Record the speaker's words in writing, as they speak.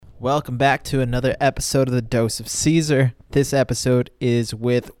Welcome back to another episode of The Dose of Caesar. This episode is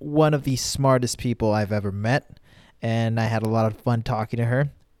with one of the smartest people I've ever met, and I had a lot of fun talking to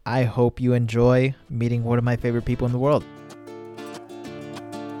her. I hope you enjoy meeting one of my favorite people in the world.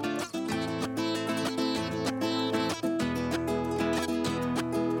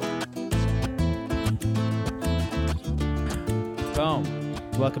 Boom.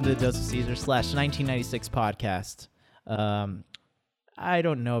 Welcome to The Dose of Caesar / 1996 podcast. I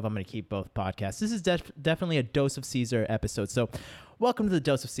don't know if I'm going to keep both podcasts. This is definitely a Dose of Caesar episode. So welcome to the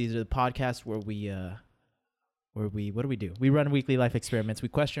Dose of Caesar, the podcast where we what do? We run weekly life experiments. We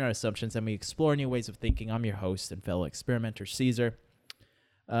question our assumptions and we explore new ways of thinking. I'm your host and fellow experimenter, Caesar.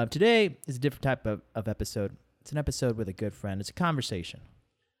 Today is a different type of episode. It's an episode with a good friend. It's a conversation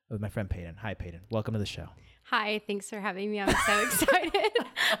with my friend Peyton. Hi, Peyton. Welcome to the show. Hi, thanks for having me. I'm so excited.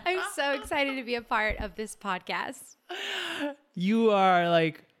 I'm so excited to be a part of this podcast. You are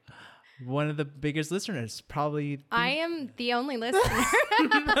like one of the biggest listeners, probably. I am the only listener.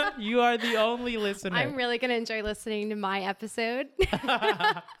 You are the only listener. I'm really going to enjoy listening to my episode. You're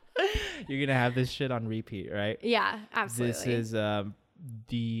going to have this shit on repeat, right? Yeah, absolutely. This is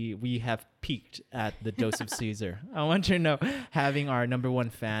we have peaked at the Dose of Caesar. I want you to know having our number one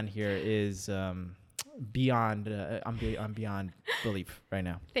fan here is beyond I'm beyond belief right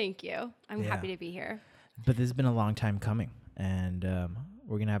now. Thank you. I'm happy to be here. But this has been a long time coming, and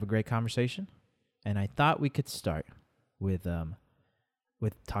we're gonna have a great conversation. And I thought we could start with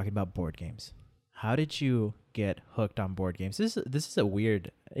talking about board games. How did you get hooked on board games? This is a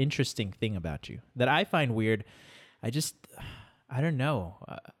weird, interesting thing about you that I find weird. I don't know.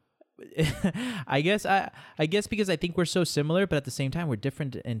 I guess because I think we're so similar, but at the same time we're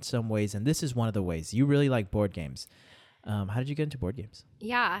different in some ways, and this is one of the ways. You really like board games. How did you get into board games?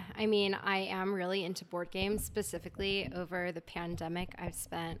 Yeah, I mean, I am really into board games. Specifically over the pandemic, I've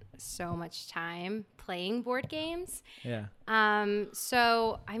spent so much time playing board games. Yeah.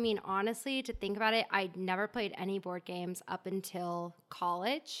 So, I mean, honestly, to think about it, I'd never played any board games up until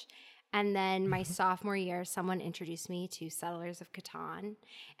college. And then my sophomore year, someone introduced me to Settlers of Catan.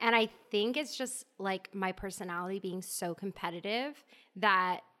 And I think it's just like my personality being so competitive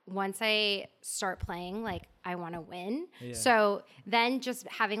that once I start playing, like I want to win. Yeah. So then just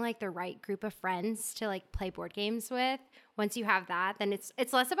having like the right group of friends to like play board games with, once you have that, then it's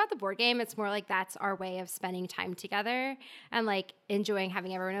less about the board game. It's more like that's our way of spending time together and like enjoying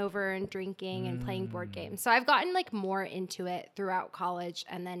having everyone over and drinking and playing board games. So I've gotten like more into it throughout college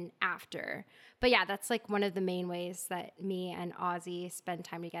and then after. But yeah, that's like one of the main ways that me and Ozzy spend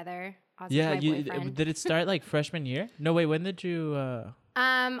time together. Ozzy's my boyfriend. Did it start like freshman year? No, wait, when did you...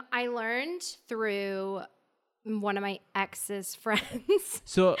 I learned through one of my ex's friends.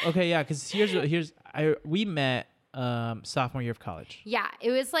 So, okay, yeah, because we met sophomore year of college. Yeah,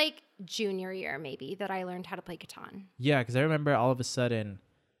 it was like junior year maybe that I learned how to play Catan. Yeah, because I remember all of a sudden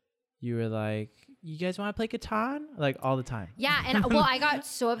you were like, you guys want to play Catan? Like all the time. Yeah, and well, I got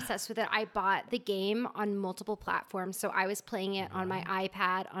so obsessed with it. I bought the game on multiple platforms. So I was playing it on my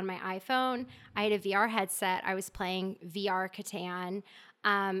iPad, on my iPhone. I had a VR headset. I was playing VR Catan.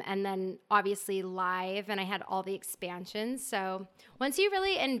 And then obviously live, and I had all the expansions. So once you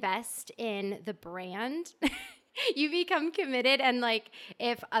really invest in the brand, you become committed. And like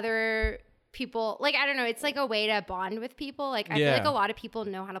if other people, like, I don't know, it's like a way to bond with people. Like I feel like a lot of people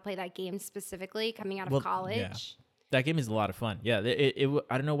know how to play that game specifically coming out of college. Yeah. That game is a lot of fun. Yeah,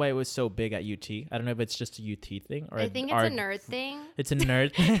 I don't know why it was so big at UT. I don't know if it's just a UT thing or I think it's a nerd thing. It's a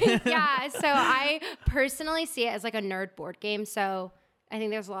nerd thing. Yeah, so I personally see it as like a nerd board game. So I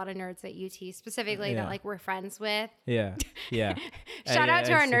think there's a lot of nerds at UT specifically that like we're friends with. Yeah. Shout out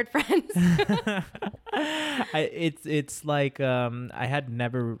to our nerd friends. It's like I had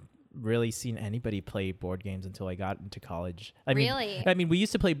never really seen anybody play board games until I got into college. I mean, we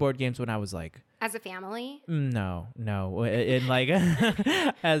used to play board games when I was like as a family. No, and like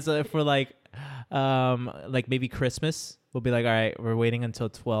for like maybe Christmas, we'll be like, all right, we're waiting until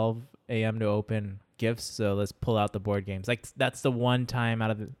 12 a.m. to open gifts, so let's pull out the board games. Like that's the one time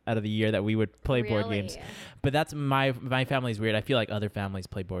out of the year that we would play board games. But that's my family's weird. I feel like other families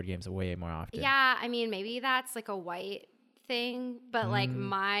play board games way more often. Yeah, I mean maybe that's like a white thing, but like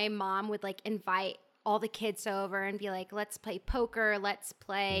my mom would like invite all the kids over and be like, let's play poker, let's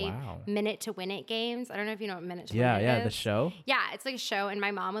play minute to win it games. I don't know if you know what minute to win it is. Yeah, the show. Yeah, it's like a show, and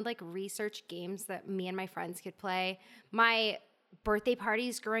my mom would like research games that me and my friends could play. My birthday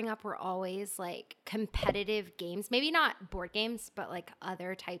parties growing up were always like competitive games, maybe not board games, but like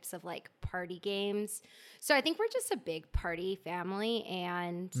other types of like party games. So I think we're just a big party family,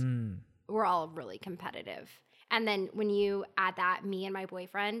 and we're all really competitive. And then when you add that, me and my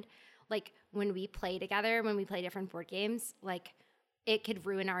boyfriend, like when we play together, when we play different board games, like it could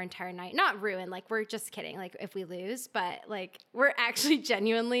ruin our entire night. Not ruin, like we're just kidding, like if we lose, but like we're actually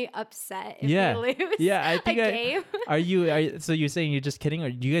genuinely upset if we lose. Yeah, I think game. So you're saying you're just kidding, or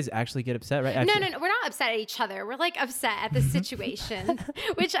do you guys actually get upset, right? No, we're not upset at each other. We're like upset at the situation,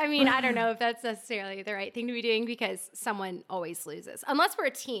 which I mean, I don't know if that's necessarily the right thing to be doing because someone always loses, unless we're a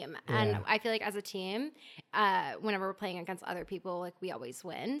team. And I feel like as a team, whenever we're playing against other people, like we always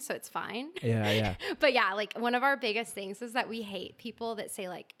win, so it's fine. Yeah. But yeah, like one of our biggest things is that we hate people that say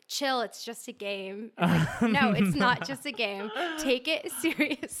like, chill, it's just a game. Like, no, it's not just a game. Take it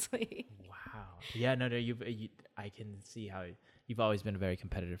seriously. Wow. Yeah, no, I can see how you've always been a very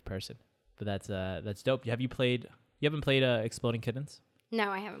competitive person, but that's dope. You haven't played Exploding Kittens? No,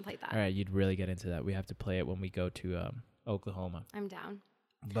 I haven't played that. All right, you'd really get into that. We have to play it when we go to Oklahoma. I'm down.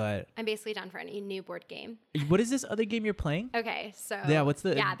 But I'm basically down for any new board game. What is this other game you're playing? Okay, so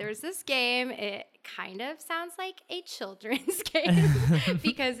there's this game. It kind of sounds like a children's game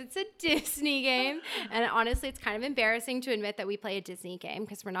because it's a Disney game, and honestly, it's kind of embarrassing to admit that we play a Disney game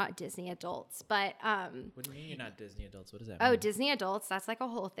because we're not Disney adults. But what do you mean you're not Disney adults? What does that mean? Oh, Disney adults. That's like a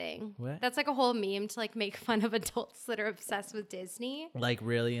whole thing. What? That's like a whole meme to like make fun of adults that are obsessed with Disney. Like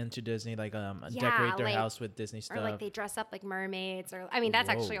really into Disney, like decorate their house with Disney stuff, or like they dress up like mermaids, or I mean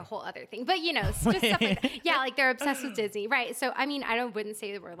that's actually a whole other thing. But you know, just stuff like that. Yeah, like they're obsessed with Disney, right? So I mean, wouldn't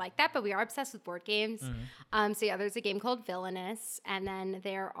say that we're like that, but we are obsessed with board games. Mm-hmm. So yeah, there's a game called Villainous, and then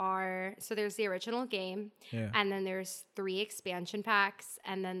there's the original game, and then there's 3 expansion packs,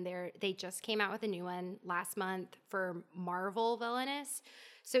 and then they just came out with a new one last month for Marvel Villainous.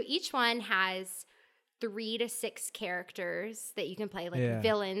 So each one has 3 to 6 characters that you can play, like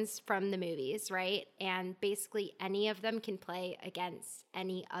villains from the movies, right? And basically any of them can play against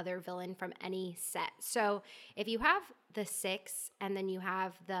any other villain from any set. So if you have the 6 and then you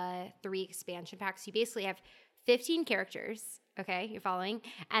have the 3 expansion packs, you basically have 15 characters, okay? You're following?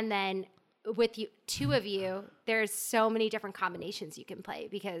 And then with 2 of you, there's so many different combinations you can play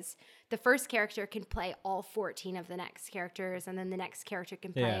because the first character can play all 14 of the next characters, and then the next character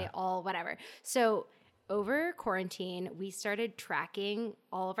can play all whatever. So over quarantine, we started tracking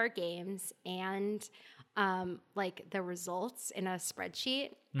all of our games and like the results in a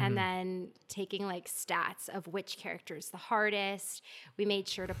spreadsheet, and then taking like stats of which character is the hardest. We made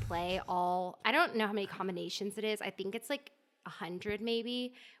sure to play I don't know how many combinations it is. I think it's like 100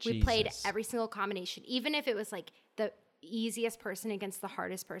 maybe. Jesus. We played every single combination, even if it was like the easiest person against the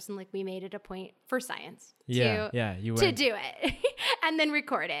hardest person. Like we made it a point for science to do it and then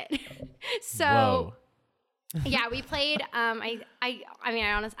record it. So whoa. Yeah, we played. I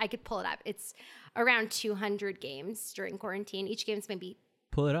could pull it up. It's around 200 games during quarantine. Each game's maybe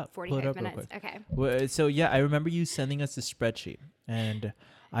pull it up. 45 minutes. Okay. Well, so yeah, I remember you sending us the spreadsheet, and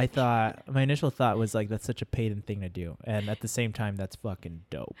I thought my initial thought was like that's such a pagan thing to do, and at the same time, that's fucking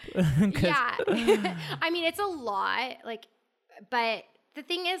dope. Yeah, I mean it's a lot. Like, but the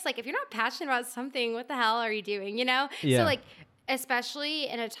thing is, like, if you're not passionate about something, what the hell are you doing? You know? Yeah. So like. Especially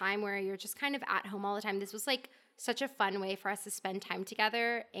in a time where you're just kind of at home all the time. This was like such a fun way for us to spend time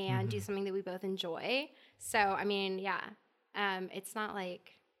together and do something that we both enjoy. So, I mean, yeah, it's not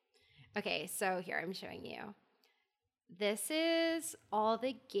like, okay, so here I'm showing you. This is all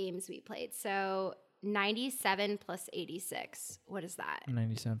the games we played. So 97 plus 86. What is that?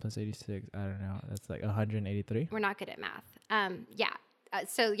 97 plus 86. I don't know. That's like 183. We're not good at math. Yeah.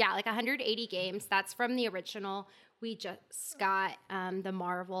 So yeah, like 180 games. That's from the original. We just got the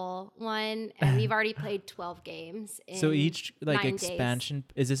Marvel one, and we've already played 12 games. So each like expansion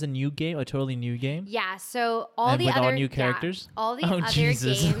days. Is this a new game? A totally new game? Yeah. So all new characters, all the other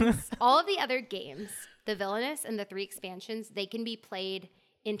Jesus. games, all of the other games, the Villainous and the 3 expansions, they can be played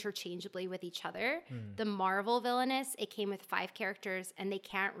interchangeably with each other. The Marvel Villainous, it came with 5 characters, and they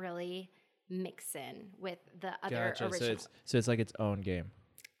can't really mix in with the other original. So it's like its own game.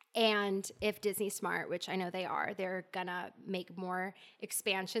 And if Disney's smart, which I know they are, they're gonna make more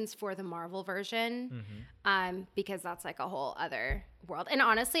expansions for the Marvel version, because that's like a whole other world. And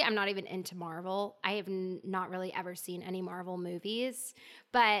honestly, I'm not even into Marvel. I have not really ever seen any Marvel movies,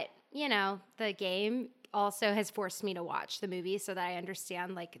 but you know, the game also has forced me to watch the movie so that I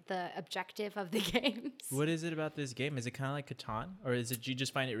understand like the objective of the games. What is it about this game? Is it kind of like Catan, or is it you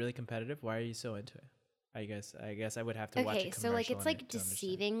just find it really competitive? Why are you so into it? I guess I would have to watch a commercial. Okay, so like it's like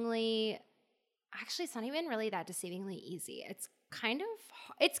deceivingly. Actually, it's not even really that deceivingly easy. It's kind of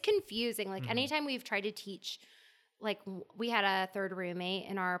it's confusing. Like anytime we've tried to teach, like we had a third roommate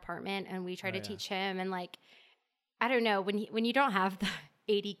in our apartment, and we tried to teach him, and like I don't know when you don't have the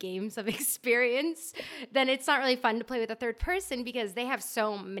 80 games of experience, then it's not really fun to play with a third person because they have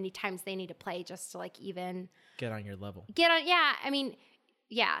so many times they need to play just to like even get on your level. Yeah, I mean,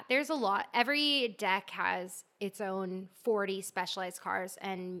 yeah, there's a lot. Every deck has its own 40 specialized cards,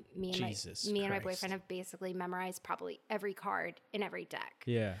 and me and my boyfriend have basically memorized probably every card in every deck.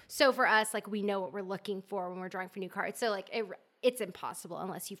 Yeah. So for us, like, we know what we're looking for when we're drawing for new cards. So like it's impossible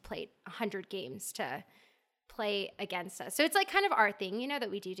unless you've played 100 games to play against us. So it's like kind of our thing, you know,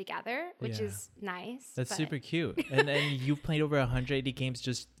 that we do together, which is nice. That's super cute. And you played over 180 games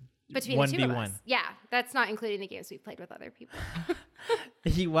just between 1v1. The two of us. Yeah, that's not including the games we've played with other people.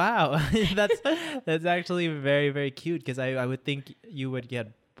 Wow, that's actually very, very cute, because I would think you would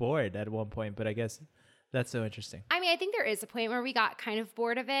get bored at one point, but I guess that's so interesting. I mean, I think there is a point where we got kind of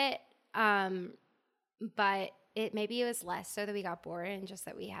bored of it, but maybe it was less so that we got bored and just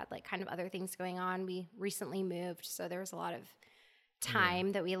that we had like kind of other things going on. We recently moved, so there was a lot of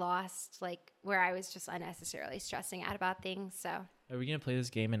time that we lost, like where I was just unnecessarily stressing out about things. So are we gonna play this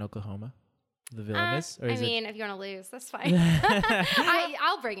game in Oklahoma, the Villainous? Or if you want to lose, that's fine.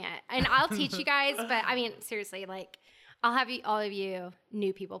 I'll bring it and I'll teach you guys. But I mean, seriously, like I'll have all of you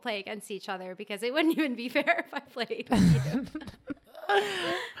new people play against each other, because it wouldn't even be fair if I played with you.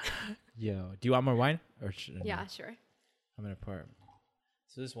 Yo, do you want more wine? Or yeah, sure. I'm gonna pour.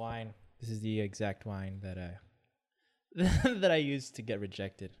 So this wine, this is the exact wine that I used to get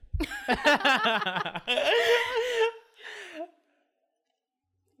rejected.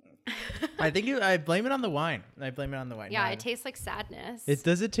 I think I blame it on the wine. Yeah, it tastes like sadness.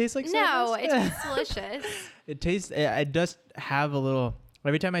 Does it taste like sadness? No, it tastes delicious. It does have a little.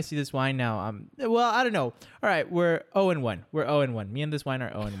 Every time I see this wine now, well, I don't know. All right, we're 0-1. We're 0-1. Me and this wine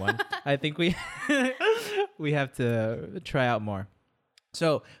are 0-1. I think we have to try out more.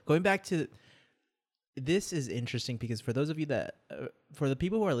 So going back to, this is interesting because for those of you that, for the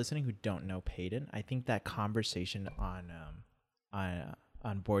people who are listening who don't know Peyton, I think that conversation on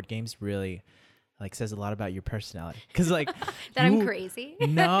board games really like says a lot about your personality. Because like that I'm crazy.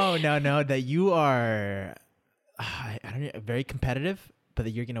 No, that you are, I don't know, very competitive, but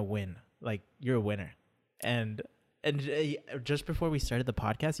that you're gonna win. Like you're a winner. And just before we started the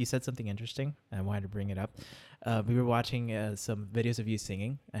podcast, you said something interesting. And I wanted to bring it up. We were watching some videos of you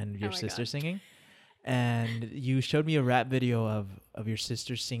singing and your sister singing, and you showed me a rap video of your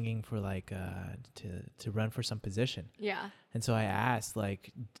sister singing for like to run for some position. Yeah. And so I asked,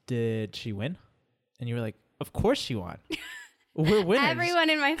 like, did she win? And you were like, of course she won. We're winners. Everyone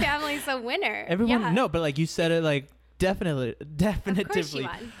in my family is a winner. Everyone, no, but like you said it like definitively, of course she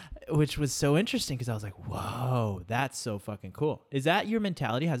won. Which was so interesting because I was like, whoa, that's so fucking cool. Is that your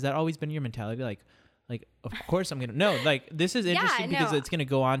mentality? Has that always been your mentality? Like, of course I'm going to, no, like this is interesting because it's going to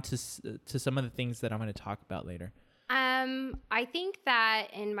go on to some of the things that I'm going to talk about later. I think that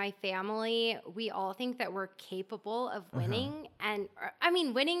in my family, we all think that we're capable of winning. And I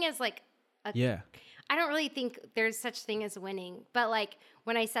mean, winning is like, I don't really think there's such thing as winning, but like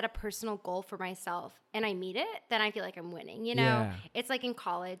when I set a personal goal for myself and I meet it, then I feel like I'm winning, you know? It's like in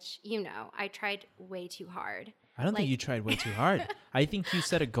college, I tried way too hard. I don't think you tried way too hard. I think you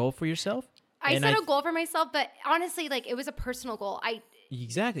set a goal for yourself. I set a goal for myself, but honestly, like it was a personal goal.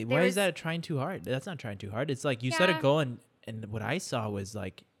 Exactly. Why is that trying too hard? That's not trying too hard. It's like you set a goal and what I saw was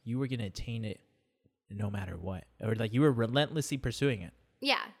like you were going to attain it no matter what, or like you were relentlessly pursuing it.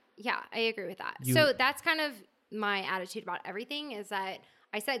 Yeah, I agree with that. So that's kind of my attitude about everything, is that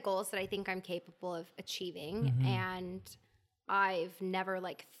I set goals that I think I'm capable of achieving, and I've never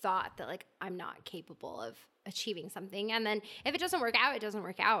like thought that like I'm not capable of achieving something. And then if it doesn't work out, it doesn't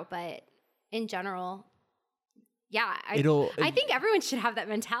work out. But in general, I think everyone should have that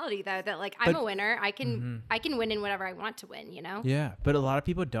mentality though, that like I'm a winner. I can win in whatever I want to win, you know? Yeah, but a lot of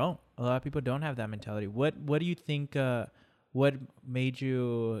people don't. A lot of people don't have that mentality. What do you think? What made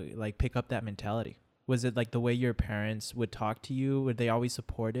you like pick up that mentality? Was it like the way your parents would talk to you? Were they always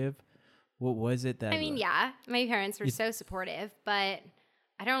supportive? What was it that? I mean, yeah, my parents were so supportive, but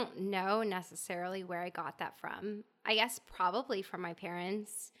I don't know necessarily where I got that from. I guess probably from my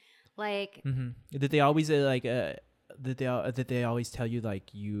parents. Like, did they always did they always tell you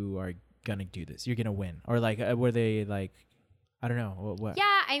like you are gonna do this, you're gonna win, or like were they like, I don't know what?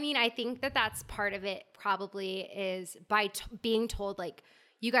 Yeah, I mean, I think that's part of it. Probably is by being told like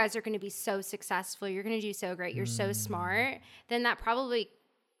you guys are going to be so successful, you're going to do so great, you're so smart. Then that probably,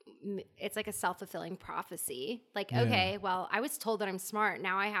 it's like a self-fulfilling prophecy. Like, okay, well, I was told that I'm smart.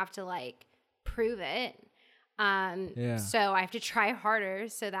 Now I have to like prove it. So I have to try harder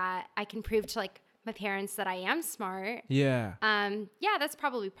so that I can prove to like my parents that I am smart. Yeah. That's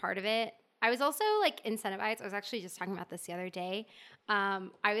probably part of it. I was also like incentivized. I was actually just talking about this the other day.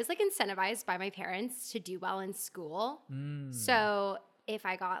 I was like incentivized by my parents to do well in school. So if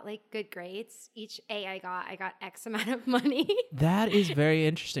I got like good grades, each A I got X amount of money. That is very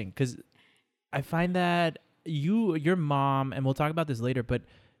interesting because I find that your mom, and we'll talk about this later, but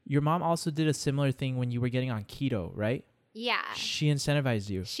your mom also did a similar thing when you were getting on keto, right? Yeah. She incentivized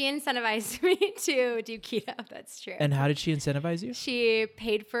you. She incentivized me to do keto. That's true. And how did she incentivize you? She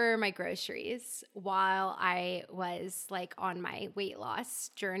paid for my groceries while I was like on my weight loss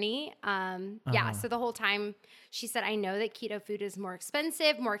journey. Yeah. So the whole time she said, I know that keto food is more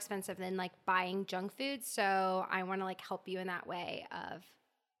expensive than like buying junk food. So I want to like help you in that way of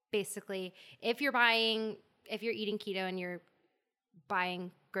basically if you're eating keto and you're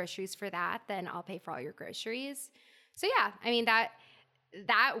buying groceries for that, then I'll pay for all your groceries. So yeah, I mean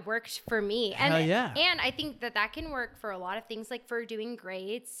that worked for me. And Hell yeah. And I think that can work for a lot of things, like for doing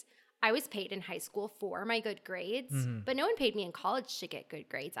grades. I was paid in high school for my good grades, but no one paid me in college to get good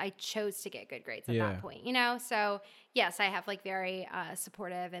grades. I chose to get good grades at that point, you know? So yes, I have like very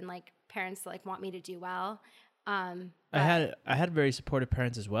supportive and like parents that like want me to do well. I had very supportive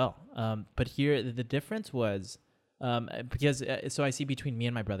parents as well. But here the difference was because so I see between me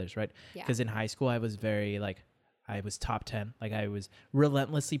and my brothers, right? Because in high school I was very like I was top 10. Like I was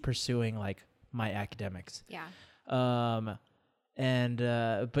relentlessly pursuing like my academics. Yeah. But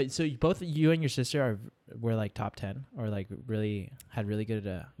so both you and your sister were like top 10 or like really had really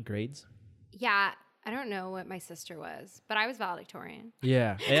good grades. Yeah. I don't know what my sister was, but I was valedictorian.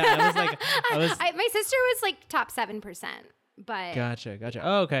 Yeah. I was like, my sister was like top 7%. But Gotcha.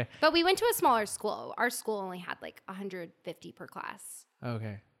 Oh, okay. But we went to a smaller school. Our school only had like 150 per class.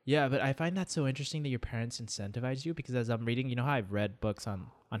 Okay. Yeah, but I find that so interesting that your parents incentivize you because as I'm reading, you know how I've read books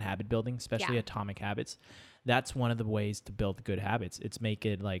on habit building, especially Atomic Habits. That's one of the ways to build good habits. It's make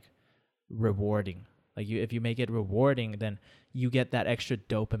it like rewarding. Like if you make it rewarding, then you get that extra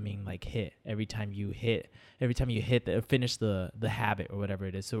dopamine like hit every time you finish the habit or whatever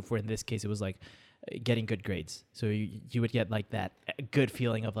it is. So for in this case, it was like getting good grades. So you would get like that good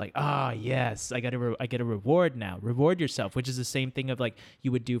feeling of like, yes, I get a reward now. Reward yourself, which is the same thing of like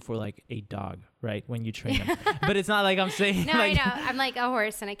you would do for like a dog, right? When you train them. But it's not like I'm saying. No, like, I know. I'm like a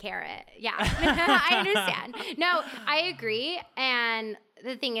horse and a carrot. Yeah, I understand. No, I agree. And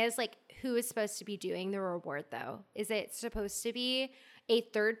the thing is, like, who is supposed to be doing the reward though? Is it supposed to be a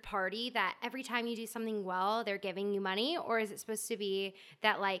third party that every time you do something well, they're giving you money? Or is it supposed to be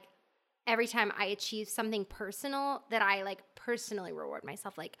that like every time I achieve something personal that I like personally reward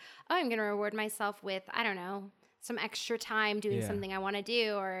myself? Like, oh, I'm going to reward myself with, I don't know, some extra time doing something I want to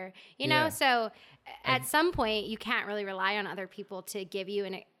do, or, you know, so at some point you can't really rely on other people to give you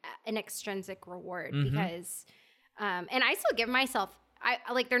an extrinsic reward because, and I still give myself,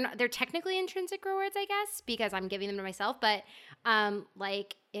 they're technically intrinsic rewards, I guess, because I'm giving them to myself. But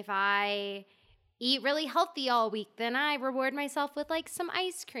like if I eat really healthy all week, then I reward myself with like some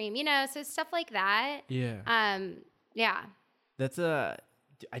ice cream, you know, so stuff like that. Yeah. Yeah. That's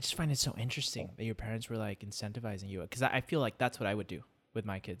I just find it so interesting that your parents were like incentivizing you because I feel like that's what I would do with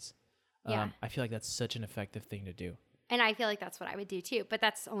my kids. I feel like that's such an effective thing to do. And I feel like that's what I would do too, but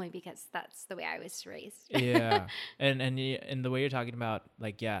that's only because that's the way I was raised. Yeah. And the way you're talking about,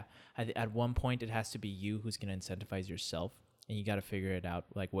 like, at one point it has to be you who's going to incentivize yourself, and you got to figure it out,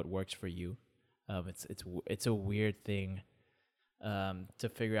 like what works for you. It's a weird thing to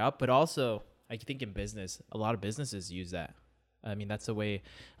figure out, but also I think in business, a lot of businesses use that. I mean, that's the way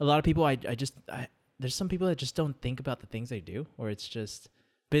a lot of people, there's some people that just don't think about the things they do, or it's just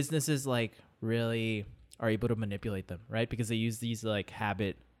businesses like really are able to manipulate them, right? Because they use these like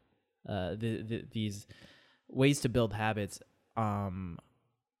habit, these ways to build habits to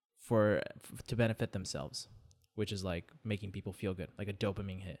benefit themselves, which is like making people feel good, like a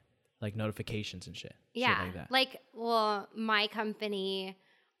dopamine hit, like notifications and shit. Yeah, shit like that. Like, well, my company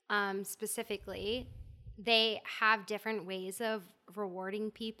specifically, they have different ways of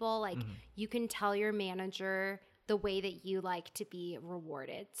rewarding people. Like you can tell your manager the way that you like to be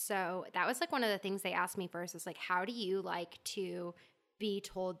rewarded. So that was like one of the things they asked me first is like, how do you like to be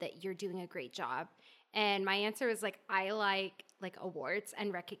told that you're doing a great job? And my answer was like, I like awards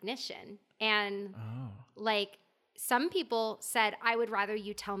and recognition. And like some people said, I would rather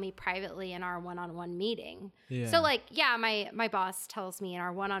you tell me privately in our one-on-one meeting. Yeah. So like, yeah, my boss tells me in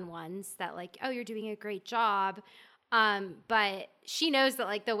our one-on-ones that like, oh, you're doing a great job. But she knows that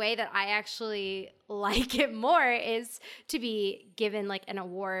like the way that I actually like it more is to be given like an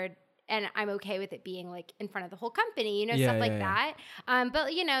award and I'm okay with it being like in front of the whole company, you know, Yeah, stuff like yeah. that.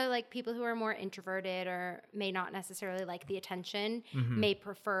 But you know, like people who are more introverted or may not necessarily like the attention may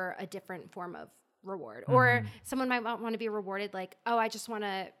prefer a different form of reward. Or someone might want to be rewarded like, oh, I just want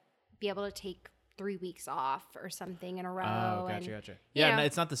to be able to take 3 weeks off or something in a row. Oh, and, gotcha. you Yeah, know, no,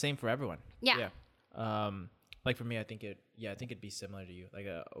 it's not the same for everyone. Yeah. Like for me, I think it'd be similar to you, like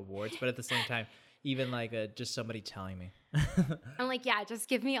awards, but at the same time, even like just somebody telling me, I'm like, yeah, just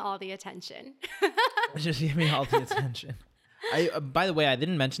give me all the attention. just give me all the attention. By the way, I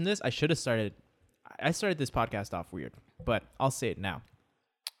didn't mention this. I started this podcast off weird, but I'll say it now.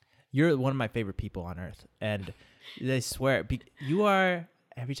 You're one of my favorite people on earth, and I swear, you are.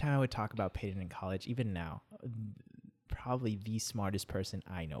 Every time I would talk about Peyton in college, even now, probably the smartest person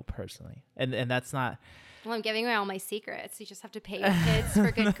I know personally, and that's not. Well, I'm giving away all my secrets. You just have to pay your kids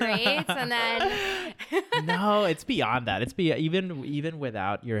for good grades, and then. No, it's beyond that. It's even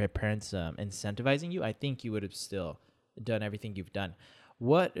without your parents incentivizing you, I think you would have still done everything you've done.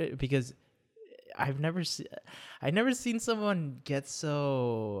 Because I've never seen someone get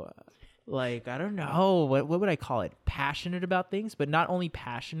so, like, I don't know, what would I call it? Passionate about things, but not only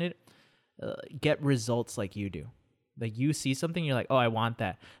passionate, get results like you do. Like you see something, you're like, oh, I want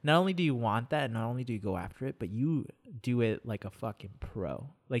that. Not only do you want that, not only do you go after it, but you do it like a fucking pro.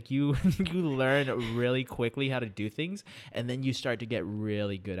 Like you learn really quickly how to do things, and then you start to get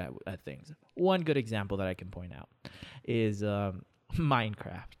really good at things. One good example that I can point out is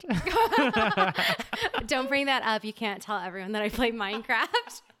Minecraft. Don't bring that up. You can't tell everyone that I play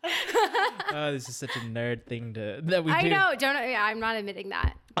Minecraft. Oh, this is such a nerd thing that we do. I know. Yeah, I'm not admitting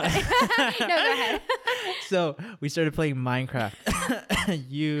that. No, go ahead. So we started playing Minecraft.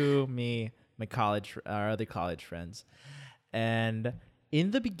 You, me, our other college friends, and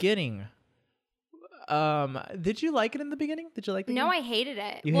in the beginning. Did you like it in the beginning? Did you like it? No, I hated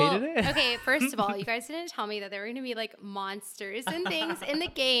it. You hated it? Okay, first of all, you guys didn't tell me that there were going to be like monsters and things in the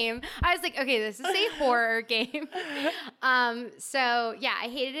game. I was like, okay, this is a horror game. So yeah, I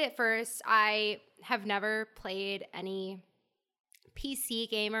hated it first. I have never played any PC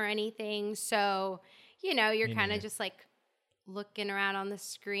game or anything. So, you know, you're kind of just like looking around on the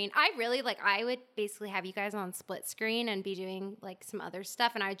screen. I would basically have you guys on split screen and be doing like some other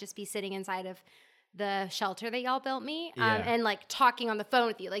stuff. And I would just be sitting inside of the shelter that y'all built me and like talking on the phone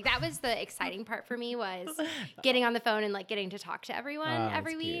with you. Like that was the exciting part for me, was getting on the phone and like getting to talk to everyone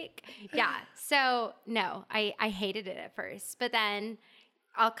every week. Yeah. So no, I hated it at first, but then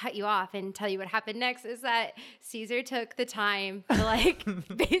I'll cut you off and tell you what happened next is that Caesar took the time to like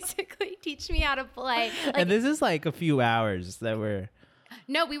basically teach me how to play. Like, and this is like a few hours that were.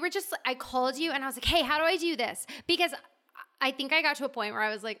 No, we were just, I called you and I was like, hey, how do I do this? Because I think I got to a point where I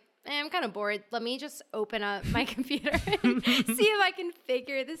was like, I'm kind of bored. Let me just open up my computer and see if I can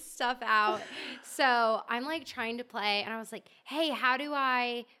figure this stuff out. So I'm like trying to play and I was like, hey, how do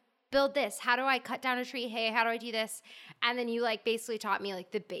I build this? How do I cut down a tree? Hey, how do I do this? And then you like basically taught me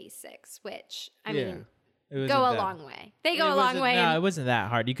like the basics, which I mean, go a long way. They go a long way. No, it wasn't that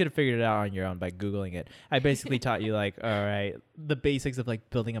hard. You could have figured it out on your own by Googling it. I basically taught you like, all right, the basics of like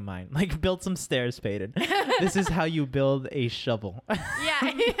building a mine. Like build some stairs, Peyton. This is how you build a shovel.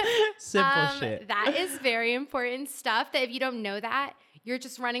 Yeah. Simple shit. That is very important stuff that if you don't know that, you're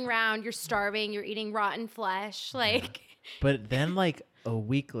just running around, you're starving, you're eating rotten flesh. Like. But then like a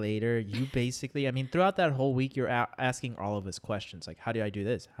week later, you basically, I mean, throughout that whole week, you're asking all of us questions. Like, how do I do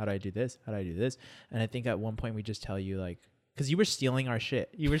this? How do I do this? How do I do this? And I think at one point we just tell you like, because you were stealing our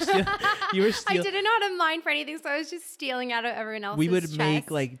shit. You were stealing. I didn't know how to mine for anything, so I was just stealing out of everyone else's We would chest. make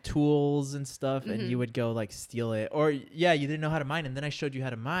like tools and stuff, and you would go like steal it. Or yeah, you didn't know how to mine, and then I showed you how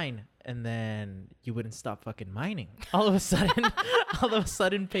to mine, and then you wouldn't stop fucking mining. All of a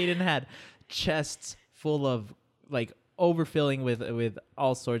sudden, Peyton had chests full of like overfilling with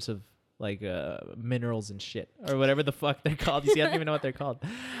all sorts of like minerals and shit or whatever the fuck they're called. You see, I don't even know what they're called.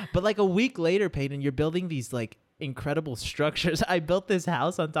 But like a week later, Peyton, you're building these like incredible structures. I built this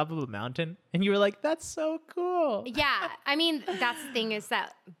house on top of a mountain, and you were like, that's so cool. Yeah. I mean, that's the thing is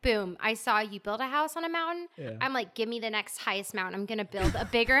that, boom, I saw you build a house on a mountain. Yeah. I'm like, give me the next highest mountain. I'm going to build a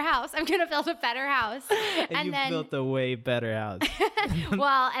bigger house. I'm going to build a better house. And then built a way better house.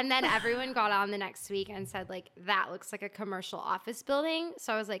 Well, and then everyone got on the next week and said, like, that looks like a commercial office building.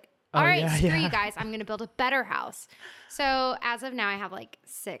 So I was like, all right, screw you guys. I'm going to build a better house. So as of now, I have like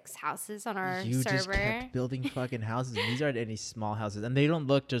 6 houses on our server. You just kept building fucking houses. And these aren't any small houses. And they don't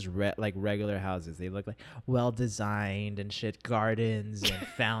look just like regular houses. They look like well-designed and shit, gardens and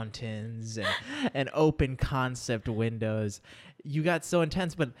fountains and open concept windows. You got so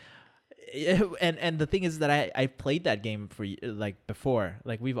intense. But and the thing is that I played that game for like before,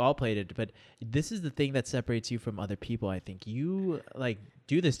 like we've all played it, but this is the thing that separates you from other people. I think you like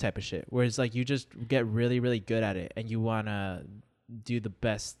do this type of shit where it's like you just get really, really good at it and you want to do the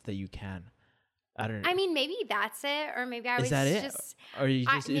best that you can. I don't know. I mean, maybe that's it, or maybe I was Is that it? just, Or you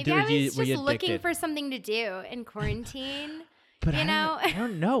just maybe I was were you just looking addicted? for something to do in quarantine. But you know? I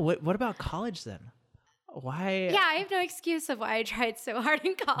don't know. What about college then? Why? Yeah, I have no excuse of why I tried so hard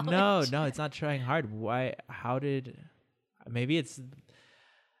in college. No, it's not trying hard. Why? How did? Maybe it's.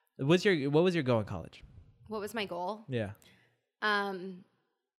 What was your goal in college? What was my goal? Yeah.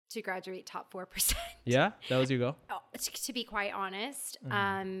 To graduate top 4%. Yeah, that was your goal. To be quite honest,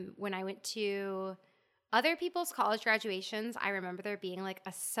 when I went to other people's college graduations, I remember there being like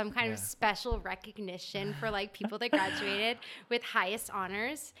some kind of special recognition for like people that graduated with highest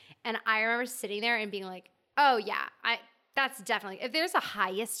honors. And I remember sitting there and being like, oh yeah, that's definitely, if there's a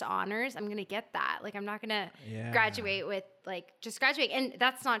highest honors, I'm going to get that. Like, I'm not going to graduate with like, just graduate. And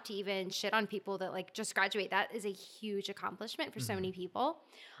that's not to even shit on people that like just graduate. That is a huge accomplishment for so many people.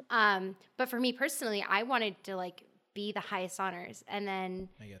 But for me personally, I wanted to like be the highest honors. And then,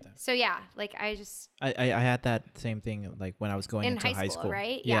 I get that. So yeah, like I had that same thing like when I was going into high school.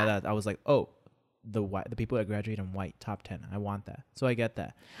 Right? Yeah. That I was like, oh, the people that graduate in white, top 10. I want that. So I get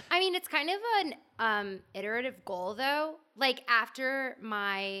that. I mean, it's kind of an iterative goal though. Like after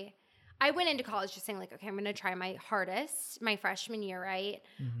I went into college just saying like, okay, I'm going to try my hardest my freshman year, right?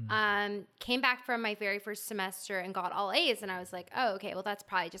 Came back from my very first semester and got all A's. And I was like, oh, okay, well, that's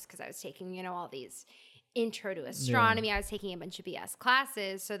probably just because I was taking, all these intro to astronomy. I was taking a bunch of BS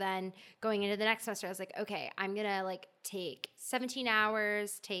classes. So then going into the next semester, I was like, okay, I'm going to like take 17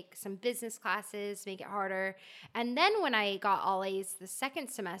 hours, take some business classes, make it harder. And then when I got all A's the second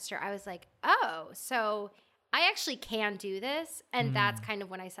semester, I was like, oh, so I actually can do this. And that's kind of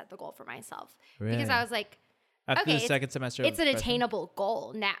when I set the goal for myself. Really? Because I was like, after the second semester, it's an attainable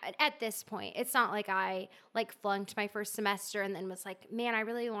goal now at this point. It's not like I like flunked my first semester and then was like, man, I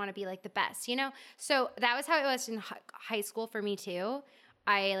really want to be like the best, So that was how it was in high school for me too.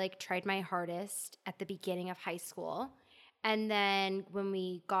 I like tried my hardest at the beginning of high school. And then when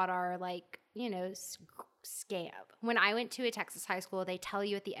we got our like, scam, when I went to a Texas high school, they tell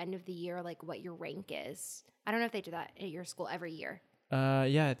you at the end of the year, like what your rank is. I don't know if they do that at your school every year.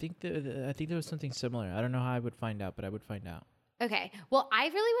 Yeah, I think there was something similar. I don't know how I would find out, but I would find out. Okay. Well, I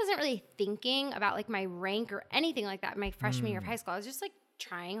really wasn't really thinking about like my rank or anything like that my freshman year of high school. I was just like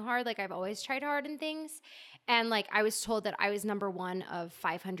trying hard. Like I've always tried hard in things. And like I was told that I was number 1 of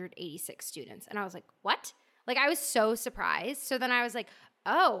 586 students. And I was like, what? Like I was so surprised. So then I was like,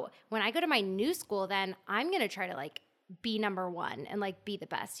 oh, when I go to my new school, then I'm going to try to like be number 1 and like be the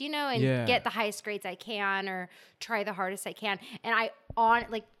best, and get the highest grades I can or try the hardest I can. And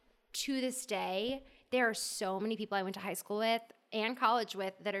to this day, there are so many people I went to high school with and college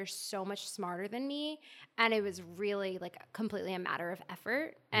with that are so much smarter than me. And it was really like completely a matter of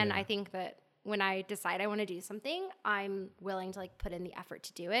effort. And I think that when I decide I want to do something, I'm willing to like put in the effort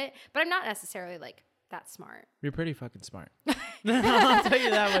to do it, but I'm not necessarily like that smart. You're pretty fucking smart. I'll tell you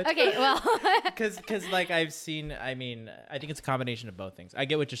that much. Okay, well. Because like I've seen, I think it's a combination of both things. I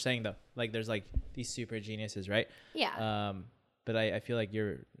get what you're saying though. Like there's like these super geniuses, right? Yeah. But I feel like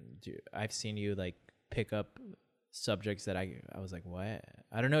I've seen you like pick up subjects that I was like, what?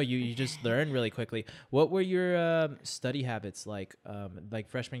 I don't know. You just learn really quickly. What were your study habits like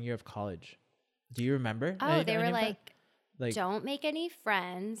freshman year of college? Do you remember? Oh, they were like, don't make any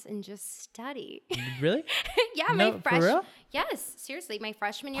friends and just study. Really? Yeah, for real? Yes, seriously. My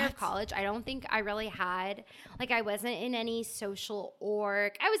freshman year of college, I don't think I really had, like I wasn't in any social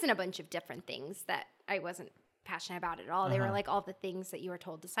org. I was in a bunch of different things that I wasn't passionate about at all. They were like all the things that you were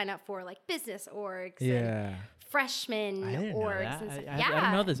told to sign up for, like business orgs and freshman orgs and stuff. I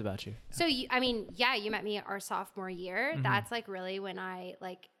didn't know this about you. So, you met me our sophomore year. That's like really when I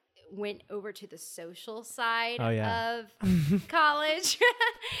like went over to the social side of college.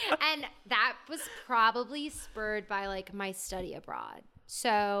 And that was probably spurred by like my study abroad.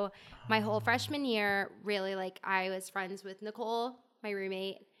 So my whole freshman year, really like I was friends with Nicole, my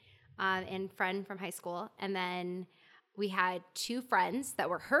roommate, and friend from high school. And then we had 2 friends that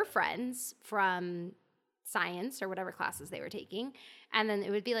were her friends from science or whatever classes they were taking. And then it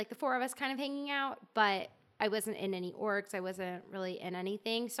would be like the 4 of us kind of hanging out, but I wasn't in any orgs. I wasn't really in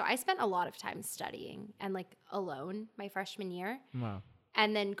anything. So I spent a lot of time studying and like alone my freshman year. Wow.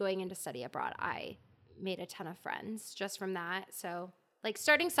 And then going into study abroad, I made a ton of friends just from that. So like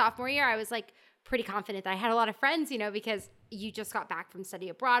starting sophomore year, I was like pretty confident that I had a lot of friends, because you just got back from study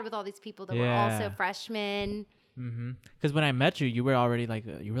abroad with all these people that were also freshmen. Because when I met you, you were already like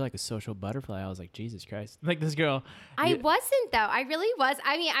a social butterfly. I was like, Jesus Christ, like this girl. I wasn't though. I really was.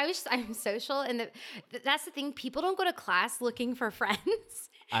 I mean, I'm social, and that's the thing. People don't go to class looking for friends.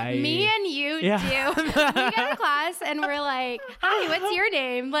 Me and you do. We go to class and we're like, "Hi, what's your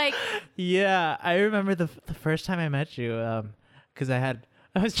name?" Like, yeah, I remember the first time I met you, because I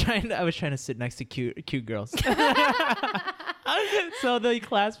was trying to sit next to cute girls. So the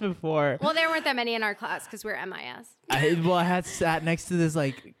class before. Well, there weren't that many in our class because we're MIS. I had sat next to this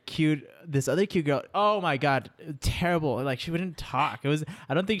other cute girl. Oh my God, terrible! Like she wouldn't talk.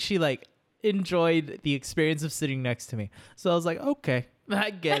 I don't think she like enjoyed the experience of sitting next to me. So I was like, okay, I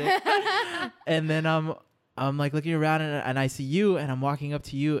get it. And then I'm like looking around and I see you and I'm walking up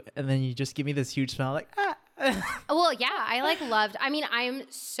to you and then you just give me this huge smile like ah. Well, yeah, I like loved. I mean, I'm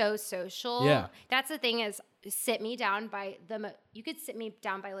so social. Yeah, that's the thing is, sit me down by you could sit me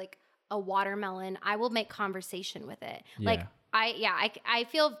down by like a watermelon. I will make conversation with it. Yeah. Like I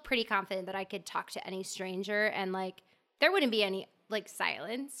feel pretty confident that I could talk to any stranger and like there wouldn't be any like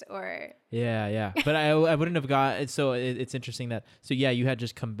silence or but I wouldn't have got it. So it's interesting that you had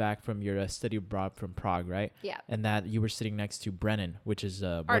just come back from your study abroad from Prague, right? Yeah. And that you were sitting next to Brennan, which is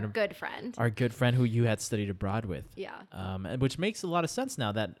our good friend who you had studied abroad with. Yeah. And which makes a lot of sense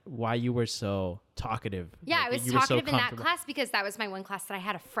now that why you were so talkative. Yeah, like, I was talkative in that class because that was my one class that I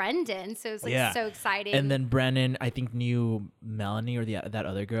had a friend in, so it was like so exciting. And then Brennan, I think, knew Melanie or that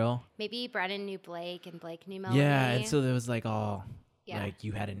other girl. Maybe Brennan knew Blake and Blake knew Melanie. Yeah, and so there was like all. Yeah. Like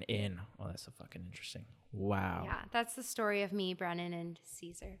you had an in. Oh, that's so fucking interesting. Wow. Yeah, that's the story of me, Brennan, and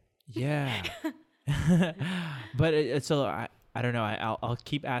Caesar. Yeah. But so I don't know. I'll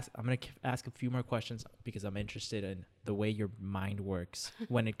keep ask. I'm gonna ask a few more questions because I'm interested in the way your mind works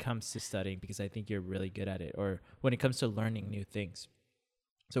when it comes to studying because I think you're really good at it, or when it comes to learning new things.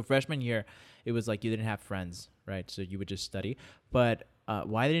 So freshman year, it was like you didn't have friends, right? So you would just study. But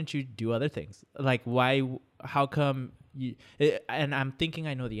why didn't you do other things? Like why? How come? And I'm thinking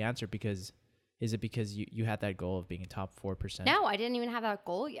I know the answer because is it because you had that goal of being a top 4%? No, I didn't even have that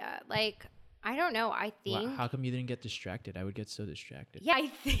goal yet. Like, I don't know. I think. How come you didn't get distracted? I would get so distracted. Yeah, I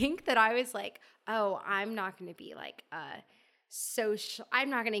think that I was like, oh, I'm not going to be like social. I'm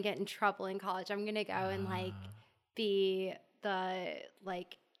not going to get in trouble in college. I'm going to go and like be the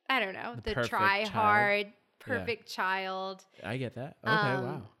like, I don't know, the try hard, perfect child. I get that. Okay,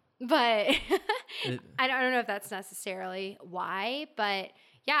 wow. But I don't know if that's necessarily why, but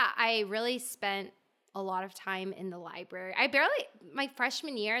yeah, I really spent a lot of time in the library. My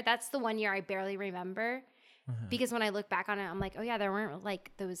freshman year, that's the one year I barely remember because when I look back on it, I'm like, oh yeah, there weren't like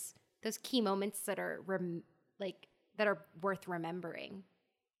those key moments that are that are worth remembering.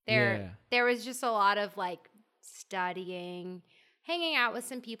 There was just a lot of like studying, hanging out with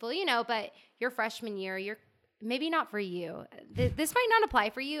some people, but your freshman year, maybe not for you. This might not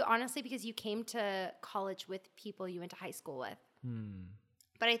apply for you, honestly, because you came to college with people you went to high school with.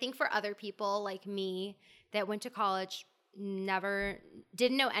 But I think for other people like me that went to college,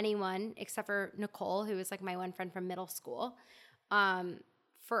 didn't know anyone except for Nicole, who was like my one friend from middle school.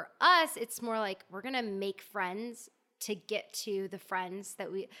 For us, it's more like we're going to make friends to get to the friends that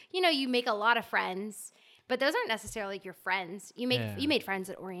you make a lot of friends, but those aren't necessarily your friends. You made friends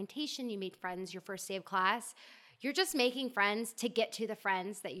at orientation. You made friends your first day of class. You're just making friends to get to the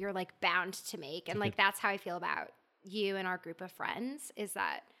friends that you're like bound to make. And like, that's how I feel about you and our group of friends is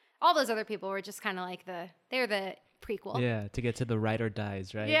that all those other people were just kind of like they're the prequel. Yeah. To get to the ride or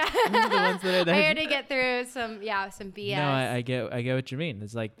dies, right? Yeah. The ones that I had to get through some BS. No, I get what you mean.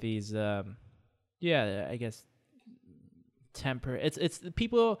 It's like these, I guess it's the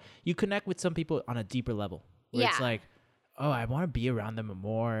people you connect with some people on a deeper level where it's like, oh, I want to be around them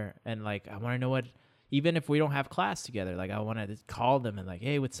more. And like, I want to know what, even if we don't have class together, like I want to call them and like,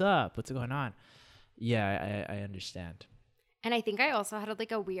 hey, what's up? What's going on? Yeah, I understand. And I think I also had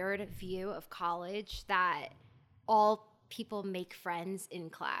like a weird view of college that all people make friends in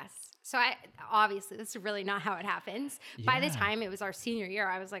class. So obviously this is really not how it happens. Yeah. By the time it was our senior year,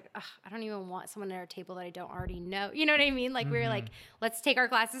 I was like, I don't even want someone at our table that I don't already know. You know what I mean? Like we were like, let's take our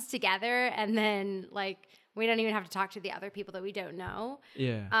classes together and then like we don't even have to talk to the other people that we don't know.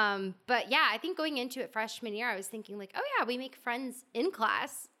 Yeah. But yeah, I think going into it freshman year, I was thinking like, oh yeah, we make friends in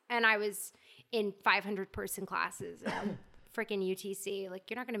class. And I was in 500 person classes at freaking UTC. Like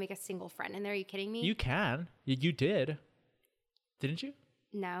you're not going to make a single friend in there. Are you kidding me? You can. You did. Didn't you?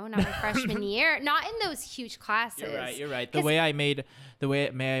 No, not my freshman year. Not in those huge classes. You're right. The way I made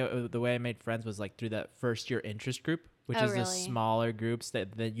friends was like through that first year interest group, which is the smaller groups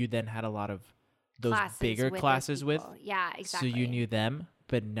that you then had a lot of those bigger classes with. Yeah, exactly. So you knew them,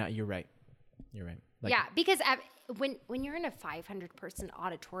 but now you're right. Like, yeah, because when you're in a 500-person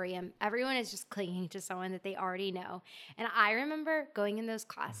auditorium, everyone is just clinging to someone that they already know. And I remember going in those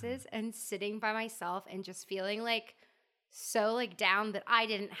classes and sitting by myself and just feeling like so like down that I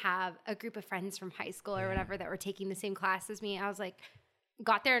didn't have a group of friends from high school or whatever that were taking the same class as me. I was like,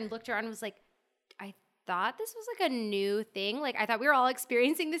 got there and looked around and was like, I thought this was like a new thing. Like I thought we were all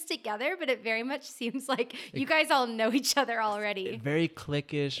experiencing this together, but it very much seems like you guys all know each other already. very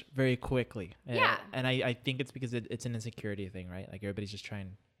cliquish, very quickly. Yeah. And I think it's because it's an insecurity thing, right? Like everybody's just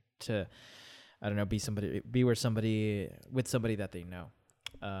trying to, I don't know, be with somebody that they know.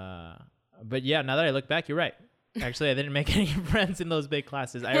 But yeah, now that I look back, you're right. Actually, I didn't make any friends in those big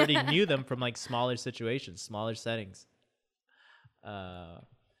classes. I already knew them from like smaller situations, smaller settings.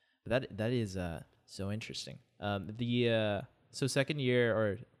 That is so interesting. So second year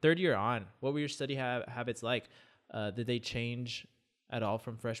or third year on, what were your study habits like? Did they change at all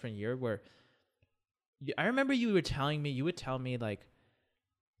from freshman year? I remember you would tell me like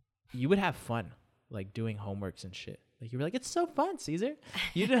you would have fun like doing homeworks and shit. Like you were like, it's so fun, Caesar.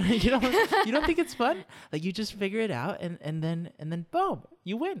 You don't think it's fun? Like you just figure it out and then boom,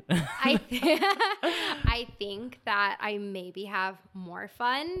 you win. I think that I maybe have more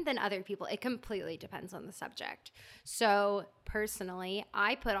fun than other people. It completely depends on the subject. So personally,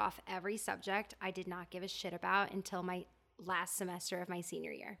 I put off every subject I did not give a shit about until my last semester of my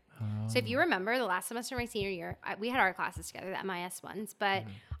senior year. So if you remember the last semester of my senior year, we had our classes together, the MIS ones, but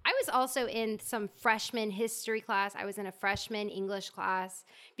I was also in some freshman history class. I was in a freshman English class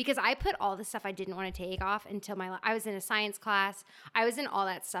because I put all the stuff I didn't want to take off until I was in a science class. I was in all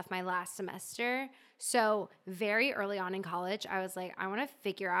that stuff my last semester. So very early on in college, I was like, I want to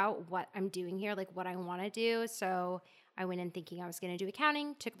figure out what I'm doing here, like what I want to do. So I went in thinking I was going to do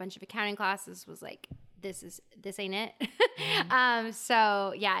accounting, took a bunch of accounting classes, was like, this ain't it.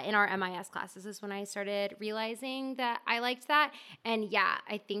 So yeah, in our MIS classes is when I started realizing that I liked that. And yeah,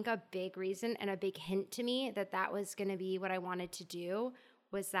 I think a big reason and a big hint to me that was going to be what I wanted to do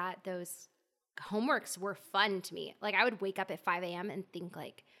was that those homeworks were fun to me. Like I would wake up at 5 a.m. and think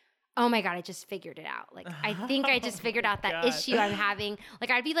like, oh my God, I just figured it out. Like, I think I just figured out that issue I'm having. Like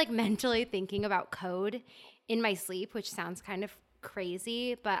I'd be like mentally thinking about code in my sleep, which sounds kind of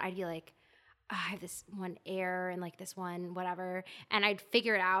crazy, but I'd be like, I have this one error and like this one whatever, and I'd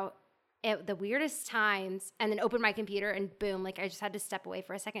figure it out at the weirdest times and then open my computer and boom, like I just had to step away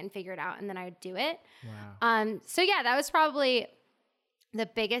for a second and figure it out and then I would do it. Wow. So yeah, that was probably the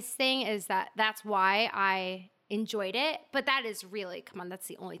biggest thing is that's why I enjoyed it. But that is really, that's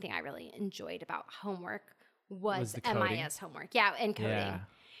the only thing I really enjoyed about homework was MIS homework. Yeah, and coding. Yeah.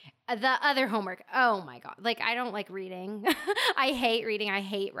 The other homework, oh my God. Like, I don't like reading. I hate reading. I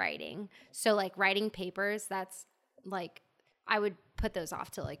hate writing. So, like, writing papers, that's, like, I would put those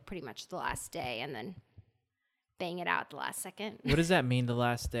off till, like, pretty much the last day and then bang it out the last second. What does that mean, the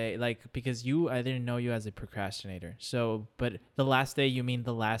last day? Like, because I didn't know you as a procrastinator. So, but the last day, you mean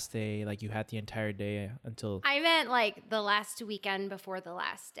the last day, like, you had the entire day until... I meant, like, the last weekend before the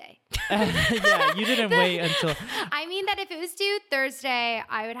last day. Yeah, you didn't wait until... I mean that if it was due Thursday,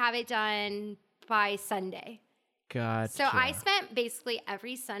 I would have it done by Sunday. Gotcha. So I spent basically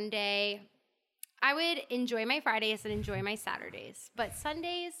every Sunday... I would enjoy my Fridays and enjoy my Saturdays. But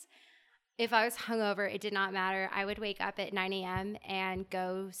Sundays... If I was hungover, it did not matter. I would wake up at 9 a.m. and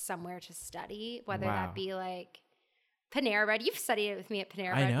go somewhere to study, whether that be like Panera Bread. You've studied it with me at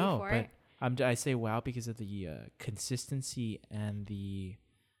Panera Bread before. I know, but I say wow because of the consistency and the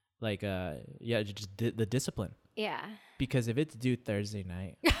just the discipline. Yeah. Because if it's due Thursday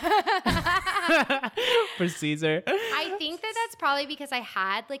night for Caesar, I think that's probably because I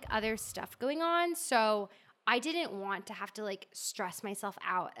had like other stuff going on, so I didn't want to have to like stress myself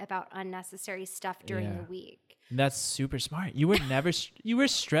out about unnecessary stuff during the week. That's super smart. You were never you were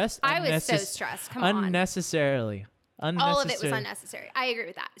stressed. I was so stressed. Come on. Unnecessarily. All of it was unnecessary. I agree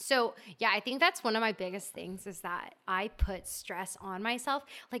with that. So yeah, I think that's one of my biggest things is that I put stress on myself.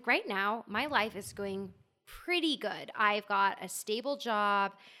 Like right now, my life is going pretty good. I've got a stable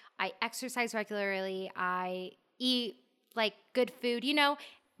job. I exercise regularly. I eat like good food,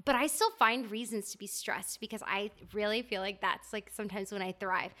 but I still find reasons to be stressed because I really feel like that's like sometimes when I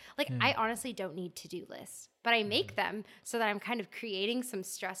thrive. Like I honestly don't need to-do lists, but I make them so that I'm kind of creating some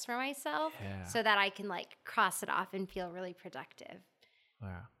stress for myself so that I can like cross it off and feel really productive.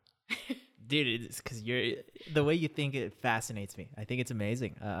 Wow. Dude, it's because the way you think, it fascinates me. I think it's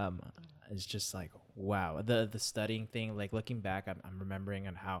amazing. It's just like, wow. The studying thing, like looking back, I'm remembering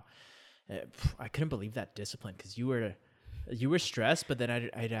on how I couldn't believe that discipline because you were you were stressed, but then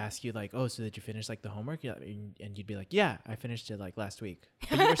I'd ask you like, oh, so did you finish like the homework? Yeah, and you'd be like, yeah, I finished it like last week.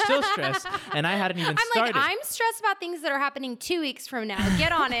 But you were still stressed, and I hadn't even started. I'm stressed about things that are happening 2 weeks from now.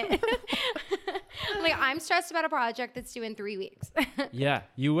 Get on it. I'm stressed about a project that's due in 3 weeks. Yeah,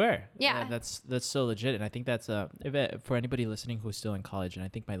 you were. Yeah, that's so legit, and I think that's for anybody listening who's still in college, and I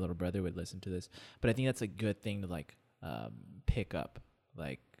think my little brother would listen to this, but I think that's a good thing to like pick up,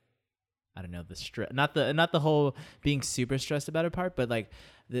 like. I don't know, the stress, not the whole being super stressed about it part, but like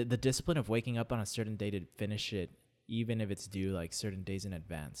the discipline of waking up on a certain day to finish it, even if it's due like certain days in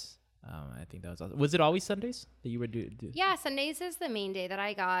advance. I think that was awesome. Was it always Sundays that you were do? Yeah, Sundays is the main day that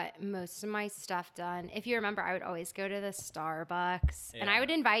I got most of my stuff done. If you remember, I would always go to the Starbucks, and I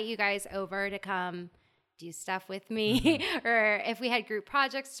would invite you guys over to come do stuff with me. Or if we had group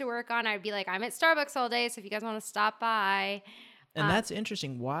projects to work on, I'd be like, I'm at Starbucks all day, so if you guys want to stop by. And that's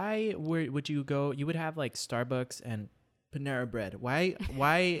interesting. Why would you go? You would have like Starbucks and Panera Bread. Why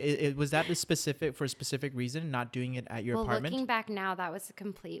was that for a specific reason? Not doing it at your apartment? Looking back now, that was a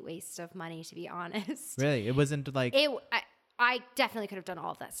complete waste of money, to be honest. Really, it wasn't like I definitely could have done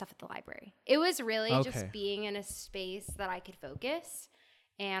all of that stuff at the library. It was really just being in a space that I could focus,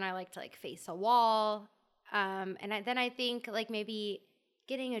 and I like to like face a wall. Then I think like maybe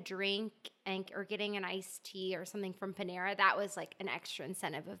getting a drink or getting an iced tea or something from Panera, that was like an extra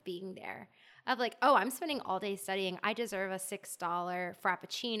incentive of being there. Of like, oh, I'm spending all day studying. I deserve a $6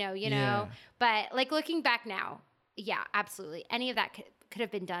 Frappuccino, you know? Yeah. But like looking back now, yeah, absolutely. Any of that could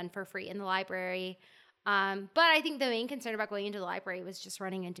have been done for free in the library. But I think the main concern about going into the library was just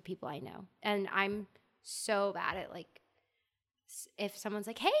running into people I know. And I'm so bad at like, if someone's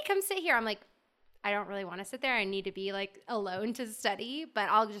like, hey, come sit here, I'm like, I don't really want to sit there. I need to be like alone to study, but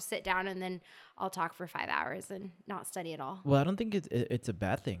I'll just sit down and then I'll talk for 5 hours and not study at all. Well, I don't think it's a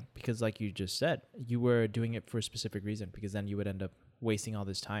bad thing because like you just said, you were doing it for a specific reason because then you would end up wasting all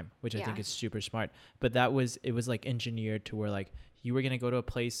this time, which I think is super smart. But it was like engineered to where like you were going to go to a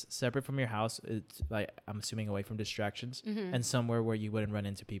place separate from your house. It's like, I'm assuming away from distractions and somewhere where you wouldn't run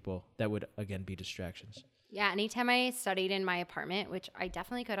into people that would again be distractions. Yeah, anytime I studied in my apartment, which I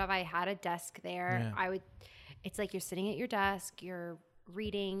definitely could have, I had a desk there. Yeah. It's like you're sitting at your desk, you're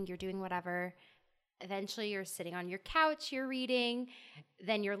reading, you're doing whatever. Eventually you're sitting on your couch, you're reading,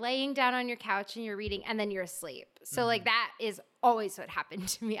 then you're laying down on your couch and you're reading, and then you're asleep. So like that is always what happened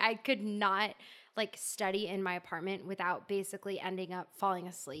to me. I could not like study in my apartment without basically ending up falling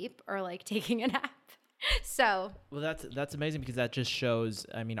asleep or like taking a nap. So well, that's amazing because that just shows,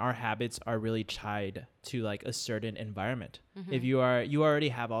 I mean, our habits are really tied to like a certain environment. If you already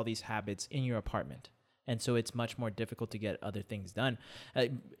have all these habits in your apartment, and so it's much more difficult to get other things done. The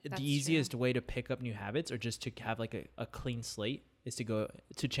easiest way to pick up new habits or just to have like a clean slate is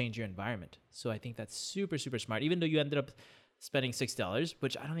to change your environment. So I think that's super, super smart, even though you ended up spending $6,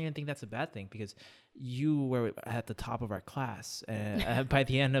 which I don't even think that's a bad thing because you were at the top of our class by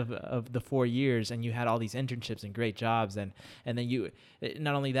the end of the 4 years, and you had all these internships and great jobs, and then you,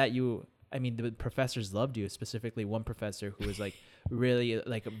 not only that, the professors loved you, specifically one professor who was like really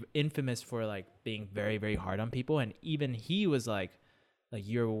like infamous for like being very, very hard on people, and even he was like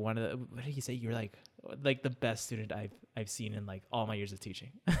you're one of the, what did he say? You're like the best student I've seen in like all my years of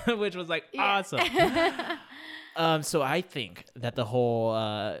teaching, which was like awesome. So I think that the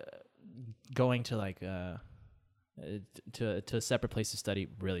whole going to like to a separate place to study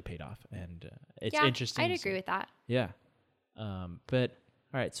really paid off, and it's interesting. I'd agree with that. Yeah, but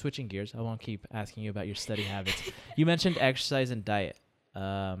all right, switching gears. I won't keep asking you about your study habits. You mentioned exercise and diet.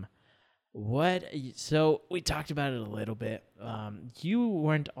 So we talked about it a little bit. You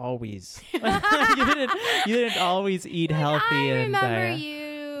weren't always you didn't always eat healthy. I remember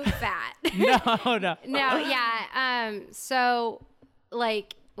you fat. No. No, yeah. So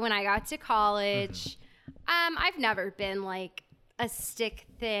like when I got to college, I've never been like a stick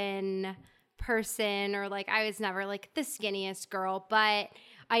thin person, or like I was never like the skinniest girl, but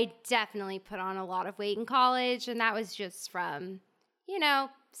I definitely put on a lot of weight in college, and that was just from,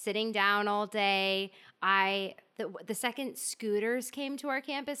 sitting down all day. The second scooters came to our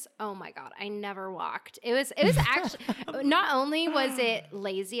campus, oh my God, I never walked. It was actually, not only was it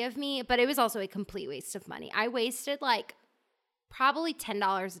lazy of me, but it was also a complete waste of money. I wasted like probably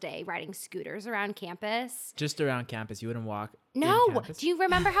 $10 a day riding scooters around campus. Just around campus? You wouldn't walk? No. Do you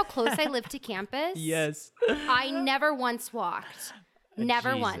remember how close I lived to campus? Yes. I never once walked.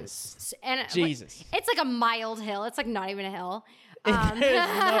 Never once. And Jesus. It's like a mild hill. It's like not even a hill.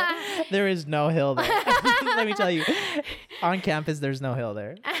 There is no hill there. Let me tell you, on campus there's no hill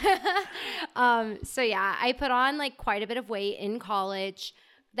there. So yeah, I put on like quite a bit of weight in college.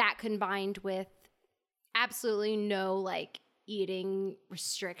 That combined with absolutely no like eating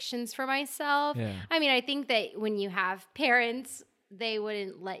restrictions for myself. Yeah. I mean, I think that when you have parents, they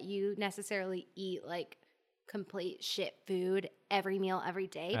wouldn't let you necessarily eat like complete shit food every meal every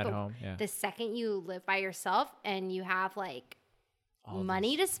day. At but home, yeah. the second you live by yourself and you have like All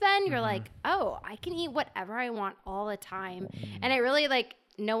money this. to spend, you're like, oh, I can eat whatever I want all the time. And it really like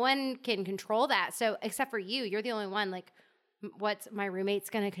no one can control that. So except for you, you're the only one. Like, what's my roommate's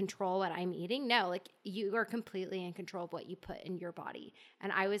going to control what I'm eating? No, like you are completely in control of what you put in your body.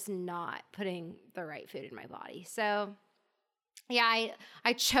 And I was not putting the right food in my body. So yeah,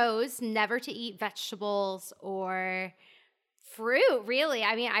 I chose never to eat vegetables or fruit, really.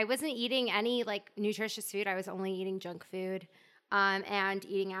 I mean, I wasn't eating any like nutritious food. I was only eating junk food and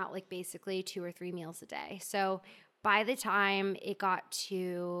eating out like basically 2 or 3 meals a day. So by the time it got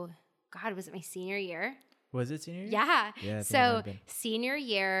to, God, was it my senior year? Was it senior year? Yeah. Yeah, I think it might So have been. senior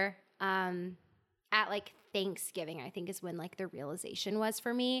year, at like Thanksgiving, I think is when like the realization was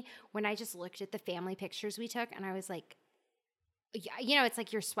for me, when I just looked at the family pictures we took and I was like, yeah, you know, it's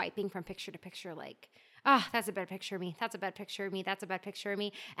like you're swiping from picture to picture, like, oh, that's a bad picture of me. That's a bad picture of me. That's a bad picture of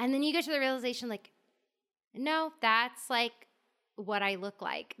me. And then you get to the realization, like, no, that's like what I look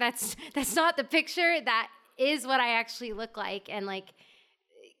like. That's not the picture. That is what I actually look like. And like,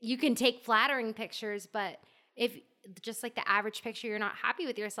 you can take flattering pictures, but if just like the average picture, you're not happy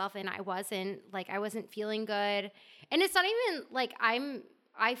with yourself. And I wasn't feeling good. And it's not even like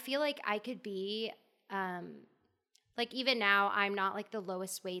I feel like I could be, like even now, I'm not like the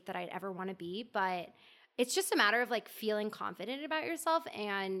lowest weight that I'd ever want to be, but it's just a matter of like feeling confident about yourself.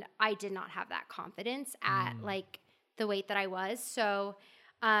 And I did not have that confidence at like the weight that I was. So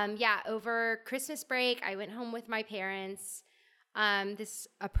yeah, over Christmas break, I went home with my parents. This is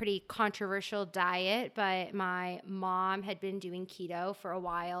a pretty controversial diet, but my mom had been doing keto for a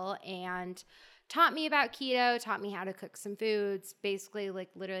while and taught me about keto, taught me how to cook some foods, basically like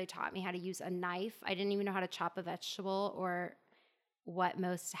literally taught me how to use a knife. I didn't even know how to chop a vegetable or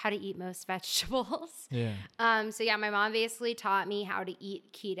how to eat most vegetables. Yeah. So yeah, my mom basically taught me how to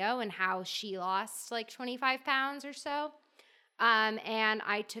eat keto and how she lost like 25 pounds or so. And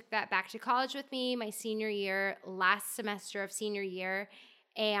I took that back to college with me my senior year, last semester of senior year,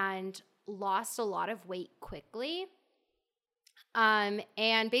 and lost a lot of weight quickly. And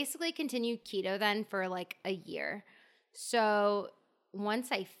basically continued keto then for like a year. So once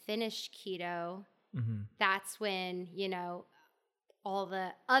I finished keto, that's when, you know, all the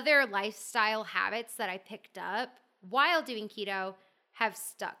other lifestyle habits that I picked up while doing keto have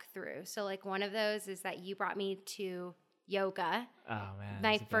stuck through. So like one of those is that you brought me to yoga. Oh man.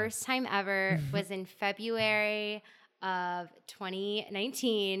 My first time ever was in February of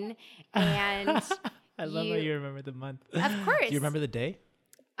 2019. And I love how you remember the month. Of course. Do you remember the day?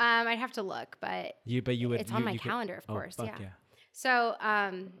 I'd have to look, but you would. It's on my calendar, of course. Fuck Yeah. So,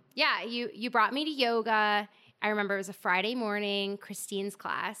 yeah, you brought me to yoga. I remember it was a Friday morning, Christine's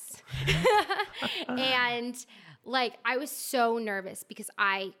class. And like, I was so nervous because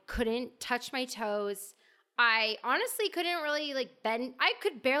I couldn't touch my toes. I honestly couldn't really like bend. I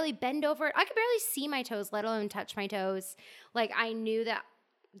could barely bend over. I could barely see my toes, let alone touch my toes. Like I knew that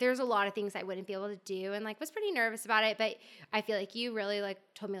there's a lot of things I wouldn't be able to do and like was pretty nervous about it. But I feel like you really like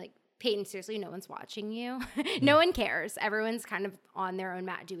told me like, Peyton, seriously, no one's watching you. No one cares. Everyone's kind of on their own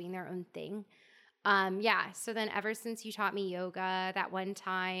mat doing their own thing. Yeah. So then ever since you taught me yoga that one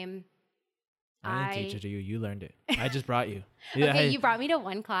time, I didn't teach it to you. You learned it. I just brought you. Yeah, okay, you brought me to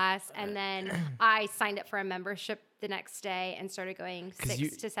one class, and then I signed up for a membership the next day and started going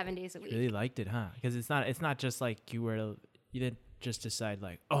 6 to 7 days a week. Really liked it, huh? Because it's not just like you didn't just decide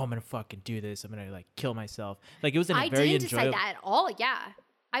like, oh, I'm gonna fucking do this. I'm gonna like kill myself. Like it was I didn't decide that at all. Yeah,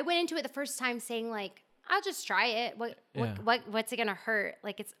 I went into it the first time saying like, I'll just try it. What's it gonna hurt?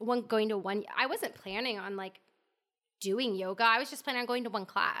 Like it's going to one. I wasn't planning on like doing yoga. I was just planning on going to one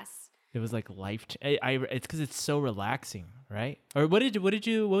class. It was like life. It's because it's so relaxing, right? Or what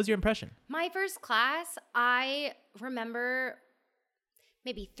was your impression? My first class, I remember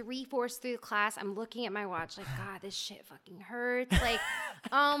maybe 3/4 through the class, I'm looking at my watch like, God, this shit fucking hurts. Like,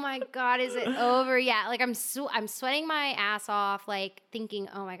 oh my God, is it over yet? Like I'm sweating my ass off, like thinking,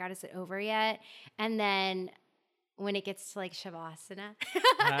 oh my God, is it over yet? And then when it gets to like Shavasana,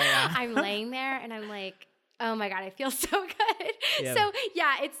 I'm laying there and I'm like, oh my God, I feel so good. Yeah. So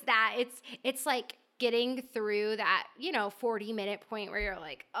yeah, it's like getting through that, 40-minute point where you're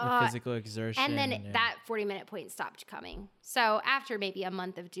like, oh, the physical exertion. And then that 40-minute point stopped coming. So after maybe a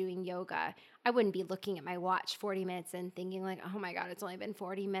month of doing yoga, I wouldn't be looking at my watch 40 minutes and thinking like, oh my God, it's only been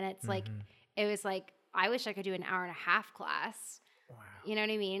 40 minutes. Like it was like, I wish I could do an hour and a half class. Wow. You know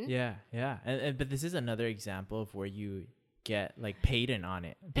what I mean? Yeah, yeah. But this is another example of where you get like patent on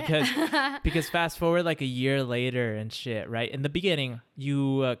it because fast forward like a year later and shit, right? In the beginning,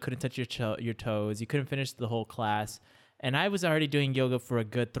 you couldn't touch your toes. You couldn't finish the whole class. And I was already doing yoga for a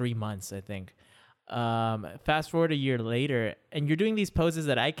good 3 months, I think. Fast forward a year later, and you're doing these poses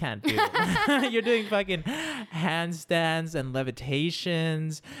that I can't do. You're doing fucking handstands and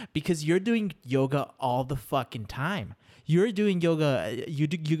levitations because you're doing yoga all the fucking time. You're doing yoga.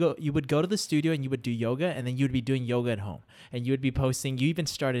 You would go to the studio and you would do yoga, and then you would be doing yoga at home, and you would be posting. You even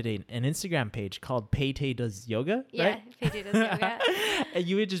started an Instagram page called Paytay Does Yoga, right? Yeah, Paytay Does Yoga. And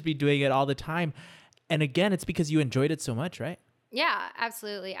you would just be doing it all the time. And again, it's because you enjoyed it so much, right? Yeah,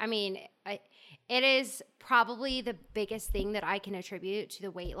 absolutely. I mean, it is probably the biggest thing that I can attribute to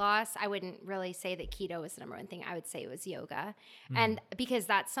the weight loss. I wouldn't really say that keto was the number one thing. I would say it was yoga. And because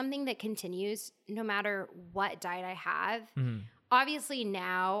that's something that continues no matter what diet I have. Obviously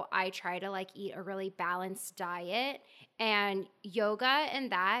now I try to like eat a really balanced diet, and yoga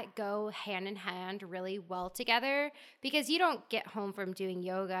and that go hand in hand really well together, because you don't get home from doing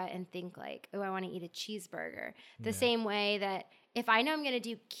yoga and think like, oh, I want to eat a cheeseburger. The same way that if I know I'm going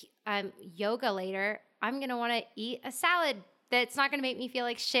to do yoga later, I'm going to want to eat a salad that's not going to make me feel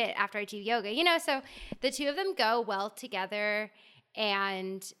like shit after I do yoga, you know? So the two of them go well together.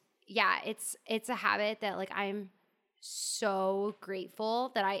 And yeah, it's a habit that like I'm so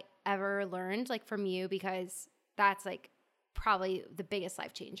grateful that I ever learned like from you, because that's like probably the biggest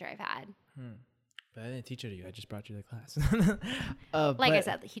life changer I've had. But I didn't teach it to you. I just brought you to the class. Like I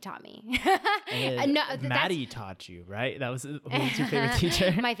said, he taught me. No, Maddie taught you, right? Who was your favorite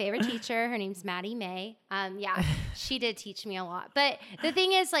teacher? My favorite teacher, her name's Maddie May. Yeah, she did teach me a lot. But the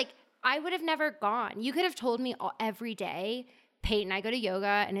thing is, like, I would have never gone. You could have told me every day, Peyton, I go to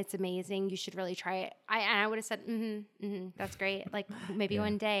yoga and it's amazing. You should really try it. And I would have said, that's great. Like maybe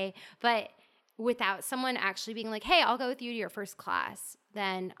one day. But without someone actually being like, hey, I'll go with you to your first class,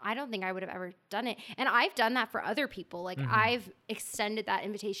 then I don't think I would have ever done it. And I've done that for other people. Like I've extended that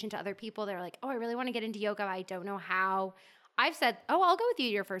invitation to other people. They're like, oh, I really want to get into yoga. I don't know how. I've said, oh, I'll go with you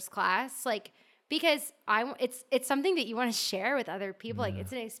to your first class. Like, because it's something that you want to share with other people. Like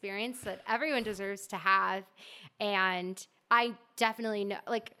it's an experience that everyone deserves to have. And I definitely know,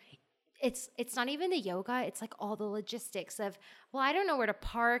 like, it's not even the yoga. It's like all the logistics of, well, I don't know where to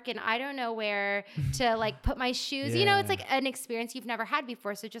park and I don't know where to like put my shoes. You know, it's like an experience you've never had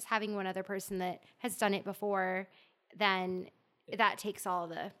before. So just having one other person that has done it before, then that takes all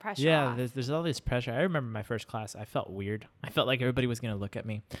the pressure off. There's all this pressure. I remember my first class. I felt weird. I felt like everybody was going to look at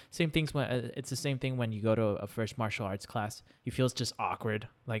me. It's the same thing when you go to a first martial arts class. You feel just awkward.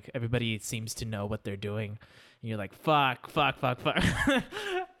 Like everybody seems to know what they're doing. And you're like, fuck.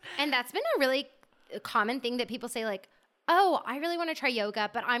 And that's been a really common thing that people say, like, oh, I really want to try yoga,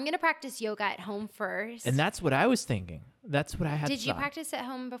 but I'm going to practice yoga at home first. And that's what I was thinking. That's what I had. Did you practice at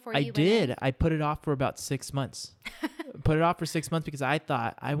home before you went? I did. I put it off for about 6 months. Put it off for 6 months because I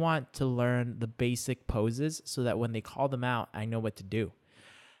thought I want to learn the basic poses so that when they call them out, I know what to do.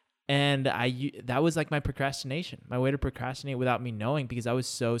 And that was like my procrastination, my way to procrastinate without me knowing, because I was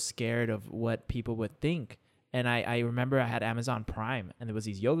so scared of what people would think. And I remember I had Amazon Prime and there was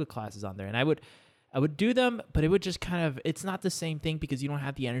these yoga classes on there, and I would do them, but it would just kind of, it's not the same thing because you don't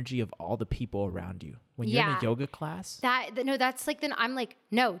have the energy of all the people around you. When you're in a yoga class. That's like, then I'm like,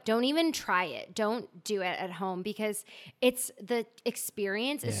 no, don't even try it. Don't do it at home, because the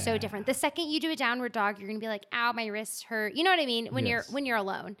experience is so different. The second you do a downward dog, you're going to be like, ow, my wrists hurt. You know what I mean? When you're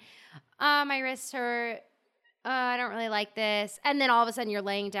alone, my wrists hurt. I don't really like this. And then all of a sudden you're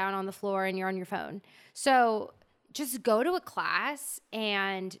laying down on the floor and you're on your phone. So just go to a class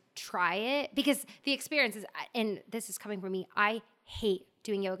and try it, because the experience is, and this is coming from me, I hate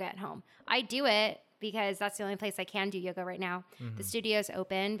doing yoga at home. I do it because that's the only place I can do yoga right now. The studio's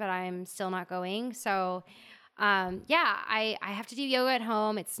open, but I'm still not going. So I have to do yoga at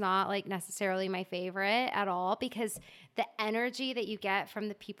home. It's not like necessarily my favorite at all, because the energy that you get from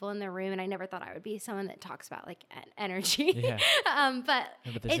the people in the room, and I never thought I would be someone that talks about like energy. But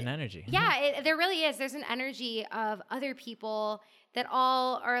there's an energy. Yeah, there really is. There's an energy of other people that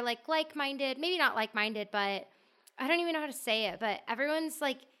all are like-minded, maybe not like-minded, but I don't even know how to say it, but everyone's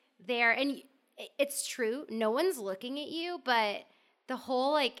like there, and it's true. No one's looking at you, but the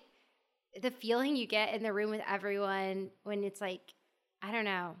whole like the feeling you get in the room with everyone when it's like, I don't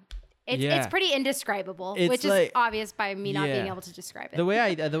know. It's pretty indescribable, which is obvious by me not being able to describe it. The way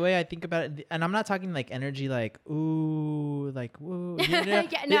I think about it, and I'm not talking like energy, like ooh, like woo. You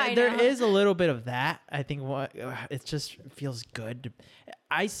know? There is a little bit of that. I think it just feels good.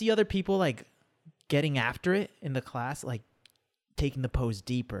 I see other people like getting after it in the class, like taking the pose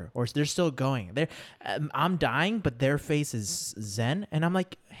deeper, or they're still going. I'm dying, but their face is zen, and I'm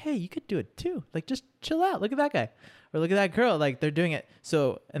like, hey, you could do it too. Like, just chill out. Look at that guy, or look at that girl. Like, they're doing it.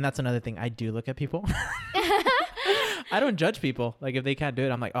 So, and that's another thing. I do look at people. I don't judge people. Like, if they can't do it,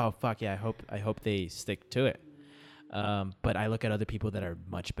 I'm like, oh fuck yeah, I hope they stick to it. But I look at other people that are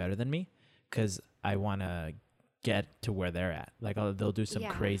much better than me, because I want to get to where they're at. Like, they'll do some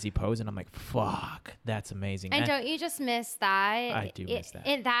crazy pose, and I'm like, fuck, that's amazing. And don't you just miss that? I do miss that.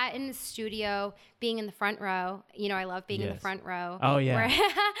 In the studio, being in the front row. You know, I love being in the front row. Oh yeah.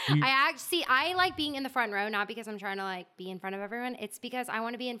 I like being in the front row, not because I'm trying to like be in front of everyone. It's because I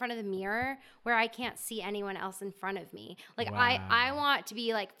want to be in front of the mirror where I can't see anyone else in front of me. Like, wow. I want to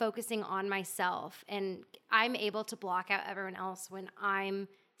be like focusing on myself, and I'm able to block out everyone else when I'm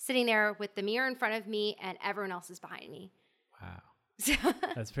sitting there with the mirror in front of me and everyone else is behind me. Wow.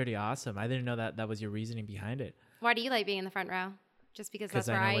 That's pretty awesome. I didn't know that was your reasoning behind it. Why do you like being in the front row? Just because that's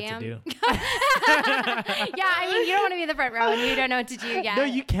where I am? To do. Yeah, I mean, you don't want to be in the front row and you don't know what to do yet. No,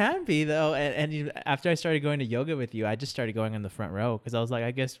 you can be, though. And after I started going to yoga with you, I just started going in the front row, because I was like, I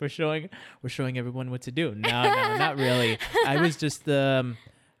guess we're showing everyone what to do. No, not really. I was just the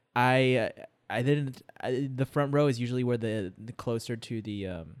front row is usually where the closer to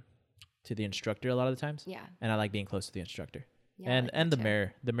the instructor a lot of the times. Yeah. And I like being close to the instructor. Yeah, and the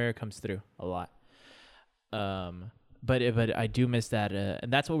mirror comes through a lot. But I do miss that,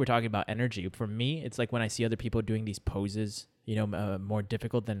 and that's what we're talking about, energy. For me, it's like when I see other people doing these poses, more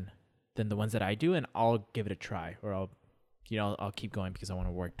difficult than the ones that I do, and I'll give it a try, or I'll keep going because I want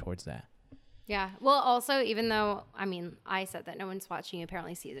to work towards that. Yeah. Well, also, even though, I mean, I said that no one's watching you,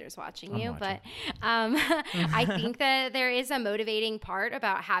 apparently Caesar's watching you, but I think that there is a motivating part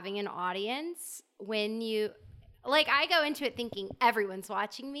about having an audience when you, like, I go into it thinking everyone's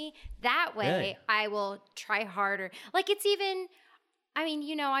watching me. That way, really? I will try harder. Like, it's even, I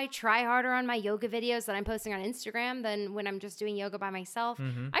mean, I try harder on my yoga videos that I'm posting on Instagram than when I'm just doing yoga by myself.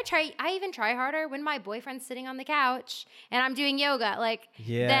 Mm-hmm. I even try harder when my boyfriend's sitting on the couch and I'm doing yoga. Like,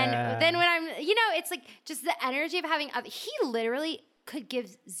 then when I'm, it's like just the energy of having, he literally could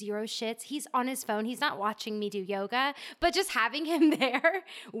give zero shits. He's on his phone. He's not watching me do yoga, but just having him there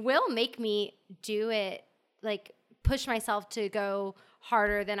will make me do it, like, push myself to go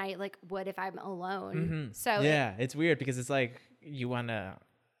harder than I like would if I'm alone. Mm-hmm. So yeah, it's weird because it's like, you wanna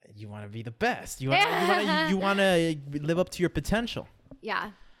be the best. You wanna live up to your potential. Yeah.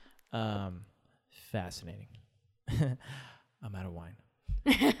 Fascinating. I'm out of wine.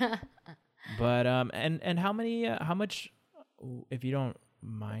 But and how much, if you don't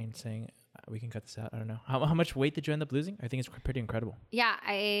mind saying, we can cut this out. I don't know. How much weight did you end up losing? I think it's pretty incredible. Yeah,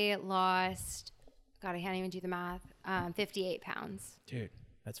 I lost. God, I can't even do the math. 58 pounds. Dude,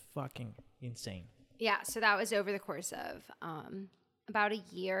 that's fucking insane. Yeah, so that was over the course of about a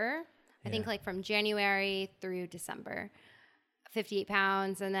year. I think like from January through December, 58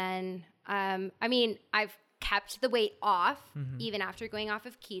 pounds. And then, I mean, I've kept the weight off even after going off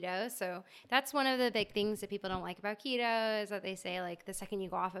of keto. So that's one of the big things that people don't like about keto is that they say, like, the second you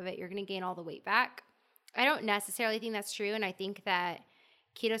go off of it, you're going to gain all the weight back. I don't necessarily think that's true. And I think that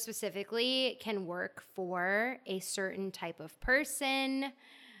keto specifically can work for a certain type of person.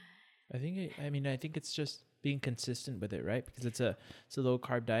 I think it's just being consistent with it, right? Because it's a low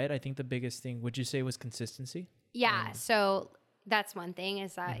carb diet. I think the biggest thing, would you say, was consistency? Yeah. So that's one thing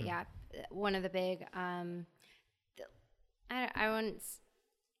is that, one of the big, I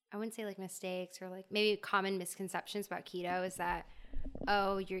wouldn't say like mistakes or like maybe common misconceptions about keto is that,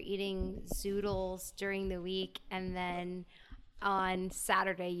 oh, you're eating zoodles during the week and then on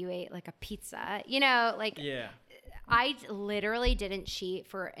Saturday you ate like a pizza, like, yeah. I literally didn't cheat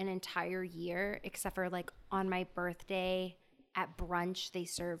for an entire year except for like on my birthday at brunch, they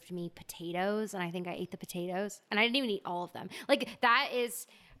served me potatoes and I think I ate the potatoes and I didn't even eat all of them. Like, that is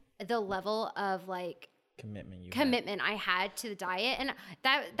the level of like commitment I had to the diet. And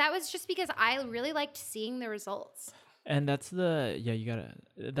that was just because I really liked seeing the results. And that's the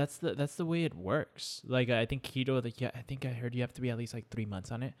way it works. Like, I think keto, I think I heard you have to be at least like 3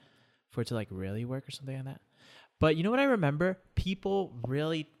 months on it for it to like really work or something like that. But you know what I remember? People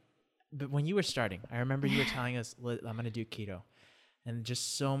really, but when you were starting, I remember you were telling us, I'm going to do keto. And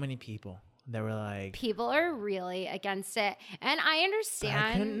just so many people that were like... People are really against it. And I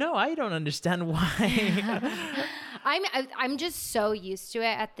understand. I don't understand why. I'm just so used to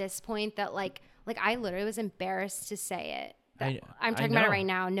it at this point that like I literally was embarrassed to say it. I'm talking about it right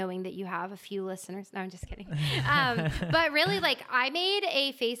now, knowing that you have a few listeners. No, I'm just kidding. But really, like, I made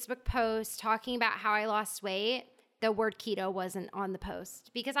a Facebook post talking about how I lost weight the word keto wasn't on the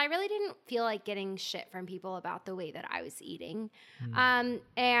post because I really didn't feel like getting shit from people about the way that I was eating. And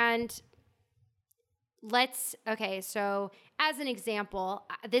so as an example,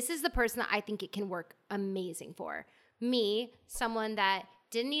 this is the person that I think it can work amazing for. Me, someone that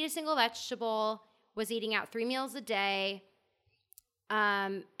didn't eat a single vegetable, was eating out 3 meals a day,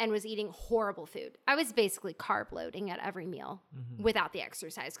 and was eating horrible food. I was basically carb loading at every meal without the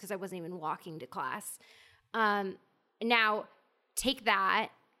exercise because I wasn't even walking to class. Now, take that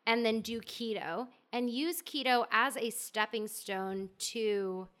and then do keto and use keto as a stepping stone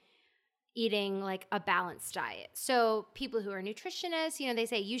to eating like a balanced diet. So people who are nutritionists, they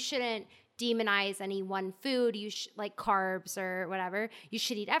say you shouldn't demonize any one food, like carbs or whatever. You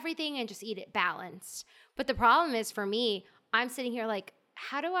should eat everything and just eat it balanced. But the problem is for me, I'm sitting here like,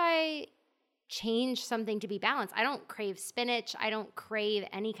 how do I change something to be balanced? I don't crave spinach. I don't crave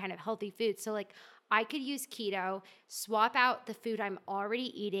any kind of healthy food. So like I could use keto, swap out the food I'm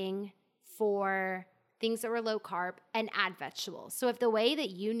already eating for things that were low carb, and add vegetables. So if the way that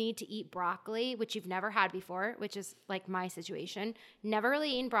you need to eat broccoli, which you've never had before, which is like my situation, never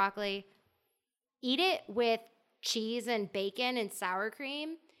really eaten broccoli, eat it with cheese and bacon and sour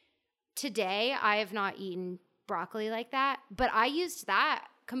cream. Today, I have not eaten broccoli like that, but I used that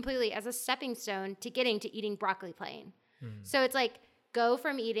completely as a stepping stone to getting to eating broccoli plain. So it's like go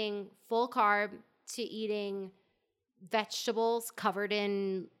from eating full carb to eating vegetables covered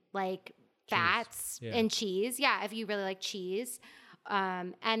in like fats and cheese. Yeah, if you really like cheese.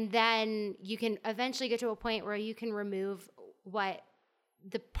 And then you can eventually get to a point where you can remove what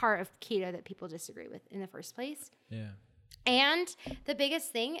the part of keto that people disagree with in the first place. Yeah. And the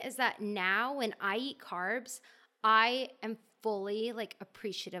biggest thing is that now when I eat carbs, I am fully like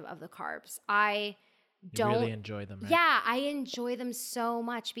appreciative of the carbs. I don't really enjoy them, right? Yeah, I enjoy them so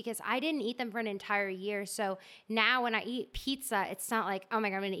much because I didn't eat them for an entire year. So now when I eat pizza, it's not like, oh my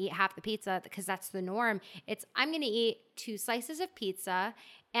God, I'm going to eat half the pizza because that's the norm. It's I'm going to eat 2 slices of pizza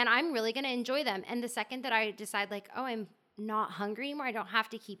and I'm really going to enjoy them. And the second that I decide like, oh, I'm not hungry anymore, I don't have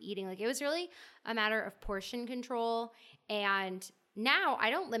to keep eating. Like it was really a matter of portion control. And now I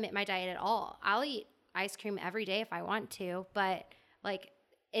don't limit my diet at all. I'll eat ice cream every day if I want to, but like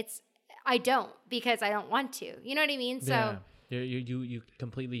I don't because I don't want to. You know what I mean? So you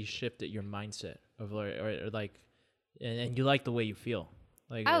completely shifted your mindset of or like, and you like the way you feel.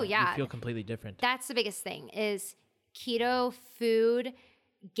 Like you feel completely different. That's the biggest thing is keto food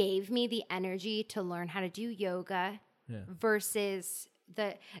gave me the energy to learn how to do yoga versus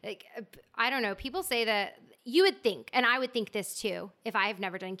I don't know. People say that you would think, and I would think this too, if I've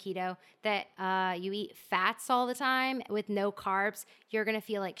never done keto, that you eat fats all the time with no carbs, you're going to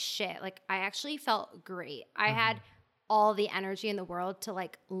feel like shit. Like I actually felt great. I had all the energy in the world to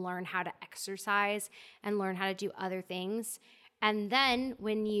like learn how to exercise and learn how to do other things. And then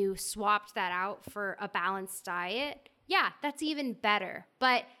when you swapped that out for a balanced diet, that's even better.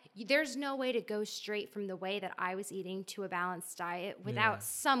 But there's no way to go straight from the way that I was eating to a balanced diet without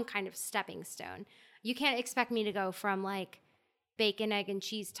some kind of stepping stone. You can't expect me to go from like bacon, egg, and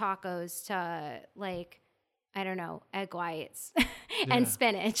cheese tacos to like, I don't know, egg whites and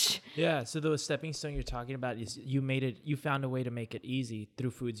spinach. Yeah. So the stepping stone you're talking about is you found a way to make it easy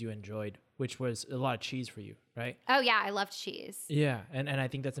through foods you enjoyed, which was a lot of cheese for you, right? Oh yeah. I love cheese. Yeah. And I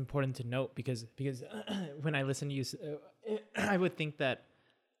think that's important to note because when I listen to you, I would think that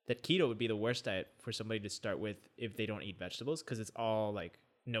keto would be the worst diet for somebody to start with if they don't eat vegetables because it's all like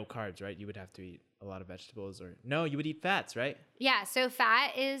no carbs, right? You would have to eat a lot of vegetables you would eat fats, right? Yeah, so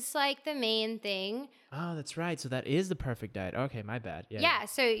fat is like the main thing. Oh, that's right. So that is the perfect diet. Okay, my bad. Yeah.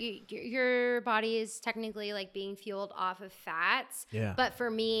 So your body is technically like being fueled off of fats. Yeah. But for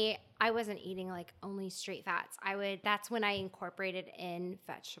me, I wasn't eating like only straight fats. That's when I incorporated in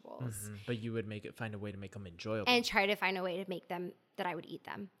vegetables. But you would find a way to make them enjoyable. And try to find a way to make them that I would eat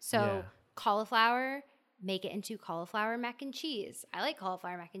them. So cauliflower, make it into cauliflower mac and cheese. I like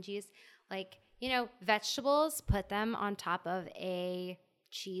cauliflower mac and cheese. Like, vegetables, put them on top of a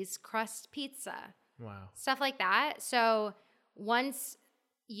cheese crust pizza. Wow. Stuff like that. So once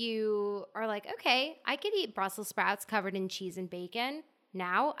you are like, okay, I could eat Brussels sprouts covered in cheese and bacon.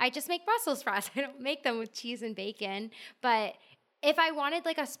 Now I just make Brussels sprouts. I don't make them with cheese and bacon. But if I wanted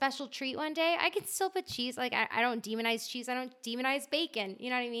like a special treat one day, I could still put cheese. Like I don't demonize cheese. I don't demonize bacon.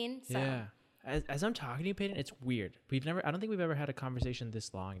 You know what I mean? So. Yeah. As I'm talking to you, Peyton, it's weird. I don't think we've ever had a conversation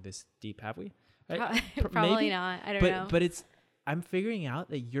this long, this deep, have we? Right? Probably Maybe, not. I don't know. But I'm figuring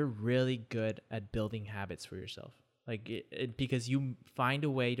out that you're really good at building habits for yourself. Like because you find a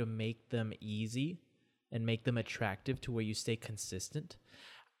way to make them easy and make them attractive to where you stay consistent.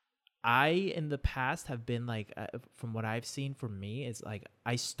 I in the past have been like, from what I've seen for me, is like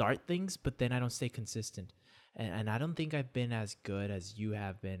I start things, but then I don't stay consistent, and I don't think I've been as good as you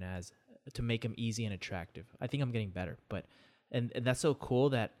have been as to make them easy and attractive. I think I'm getting better, but and that's so cool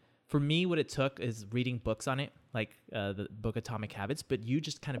that for me, what it took is reading books on it, like the book Atomic Habits, but you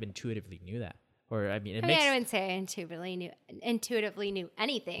just kind of intuitively knew that, or I mean, I wouldn't say I intuitively knew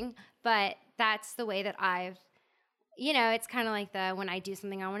anything, but that's the way that I've. It's kind of like when I do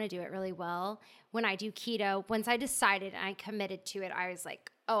something, I want to do it really well. When I do keto, once I decided and I committed to it, I was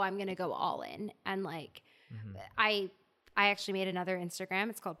like, oh, I'm going to go all in. And like, I actually made another Instagram.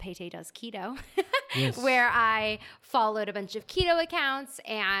 It's called Paytay Does Keto, yes. Where I followed a bunch of keto accounts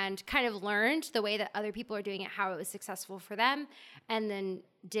and kind of learned the way that other people are doing it, how it was successful for them, and then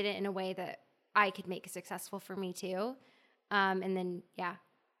did it in a way that I could make it successful for me too. And then, yeah.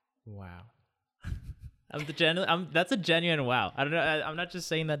 Wow. That's a genuine wow. I don't know. I'm not just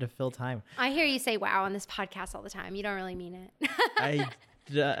saying that to fill time. I hear you say wow on this podcast all the time. You don't really mean it.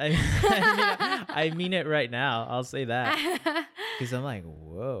 I mean it right now. I'll say that because I'm like,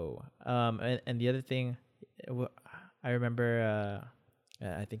 whoa. And the other thing, I remember.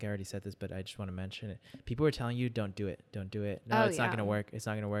 I think I already said this, but I just want to mention it. People were telling you, "Don't do it. Don't do it. No, it's not gonna work. It's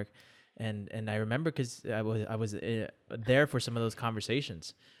not gonna work." And I remember because I was there for some of those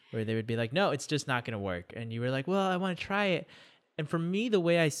conversations where they would be like, no, it's just not going to work. And you were like, well, I want to try it. And for me, the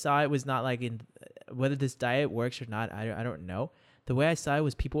way I saw it was not like in whether this diet works or not. I don't know. The way I saw it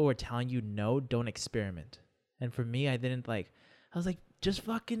was people were telling you, no, don't experiment. And for me, I was like, just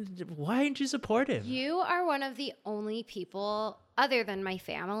fucking, why aren't you supportive? You are one of the only people other than my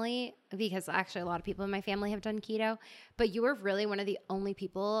family, because actually a lot of people in my family have done keto, but you were really one of the only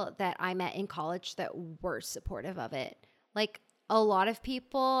people that I met in college that were supportive of it. Like a lot of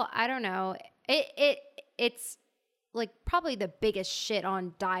people, I don't know, it's like probably the biggest shit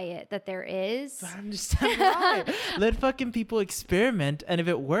on diet that there is. I understand why. Let fucking people experiment, and if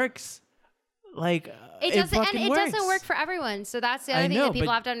it works, like it doesn't work for everyone. So that's the other thing that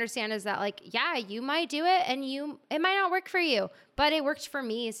people have to understand is that, like, yeah, you might do it and it might not work for you, but it worked for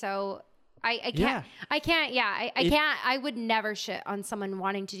me. So I would never shit on someone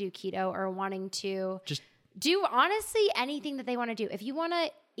wanting to do keto or wanting to just do honestly anything that they want to do. If you want to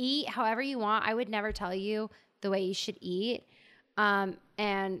eat however you want, I would never tell you the way you should eat. And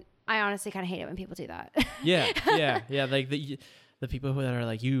I honestly kind of hate it when people do that. Yeah. Like the people that are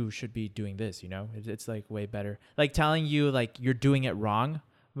like, you should be doing this, it's like way better. Like telling you like you're doing it wrong.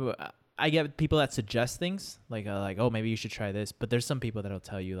 I get people that suggest things like, oh, maybe you should try this. But there's some people that'll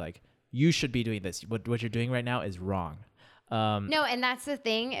tell you like, you should be doing this. What you're doing right now is wrong. No, and that's the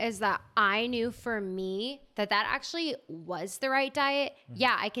thing is that I knew for me that actually was the right diet.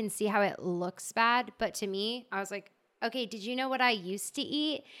 Yeah, I can see how it looks bad. But to me, I was like, okay, did you know what I used to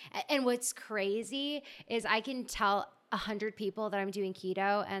eat? And what's crazy is I can tell 100 people that I'm doing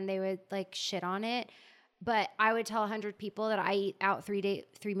keto and they would like shit on it. But I would tell 100 people that I eat out 3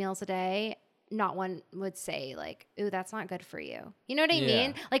 meals a day. Not one would say like, ooh, that's not good for you. You know what I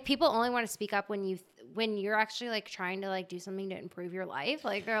mean? Like people only want to speak up when you're actually like trying to like do something to improve your life.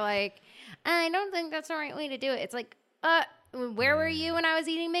 Like they're like, I don't think that's the right way to do it. It's like, where were you when I was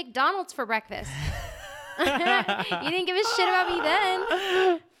eating McDonald's for breakfast? You didn't give a shit about me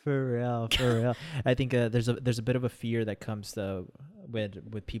then. For real. I think there's a bit of a fear that comes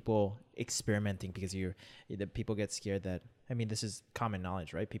with people experimenting because people get scared that, I mean, this is common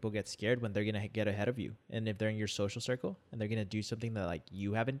knowledge, right? People get scared when they're going to get ahead of you. And if they're in your social circle and they're going to do something that like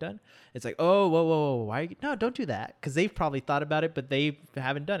you haven't done, it's like, oh, whoa, why? No, don't do that. Because they've probably thought about it, but they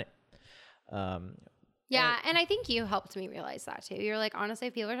haven't done it. Yeah. And I think you helped me realize that too. You're like, honestly,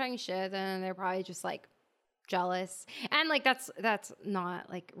 if people are talking shit, then they're probably just like jealous. And like, that's not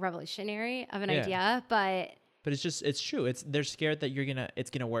like revolutionary of an idea, but it's true. They're scared that it's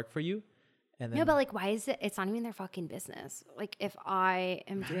going to work for you. And then, no, but like, why is it? It's not even their fucking business. Like, if I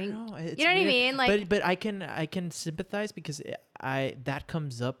am doing, you know what I mean? Like, but I can sympathize because that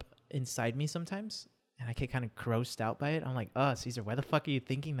comes up inside me sometimes, and I get kind of grossed out by it. I'm like, oh, Caesar, why the fuck are you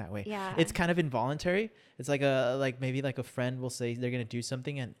thinking that way? Yeah, it's kind of involuntary. It's like maybe like a friend will say they're gonna do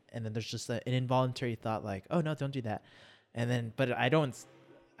something, and then there's just an involuntary thought like, oh no, don't do that, and then but I don't.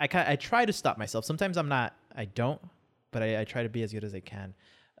 I try to stop myself. Sometimes I don't, but I try to be as good as I can.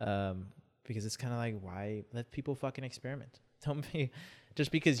 Because it's kind of like, why let people fucking experiment? Don't be,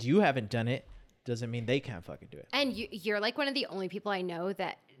 just because you haven't done it doesn't mean they can't fucking do it. And you're like one of the only people I know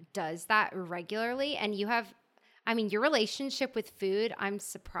that does that regularly. And you have, I mean, your relationship with food, I'm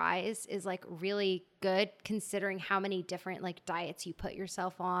surprised, is like really good considering how many different like diets you put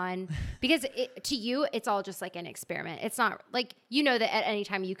yourself on. Because to you, it's all just like an experiment. It's not like, you know, that at any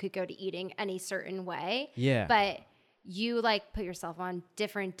time you could go to eating any certain way. Yeah. But you like put yourself on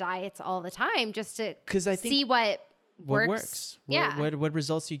different diets all the time just to 'Cause I think see what what works. works. Yeah. What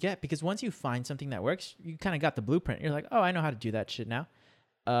results you get. Because once you find something that works, you kind of got the blueprint. You're like, oh, I know how to do that shit now.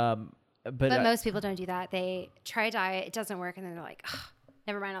 But most people don't do that. They try a diet, it doesn't work, and then they're like, "Ugh,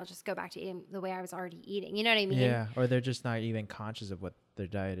 never mind, I'll just go back to eating the way I was already eating." You know what I mean? yeah, or they're just not even conscious of what their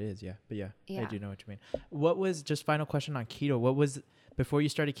diet is. Yeah, but I Yeah. do know what you mean. What was just final question on keto? What was before you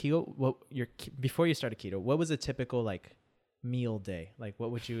started keto? Before you started keto? What was a typical like meal day? Like,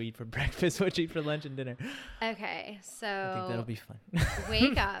 what would you eat for breakfast? What would you eat for lunch and dinner? Okay, so I think that'll be fun.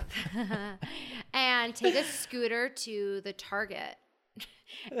 wake up and take a scooter to the Target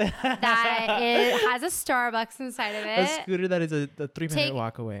that has a Starbucks inside of A it. scooter that is a 3-minute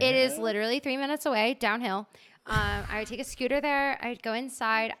walk away. It is literally 3 minutes away downhill. I would take a scooter there. I'd go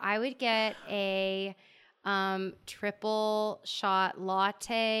inside. I would get a triple shot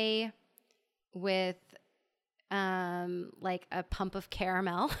latte with like a pump of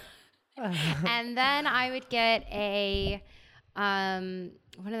caramel. And then I would get a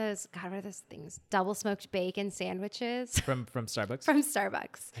what are those things? Double smoked bacon sandwiches from Starbucks. from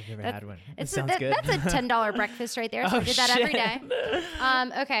Starbucks. I've never had one. It It's sounds good. That's a $10 breakfast right there. So I did that every day.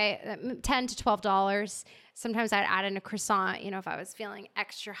 Okay, $10 to $12. Sometimes I'd add in a croissant, you know, if I was feeling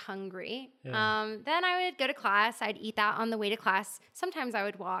extra hungry. Yeah. Then I would go to class. I'd eat that on the way to class. Sometimes I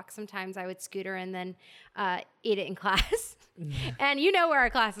would walk. Sometimes I would scooter and then eat it in class. And you know where our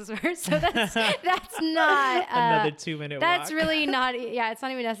classes were, so that's not Another 2-minute walk. that's really not. Yeah, it's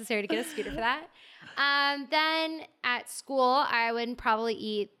not even necessary to get a scooter for that. Then at school, I would probably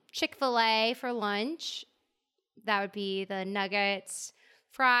eat Chick-fil-A for lunch. That would be the nuggets,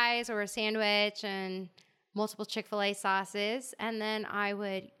 fries, or a sandwich, and multiple Chick-fil-A sauces. And then I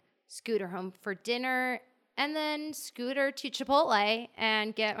would scooter home for dinner, and then scooter to Chipotle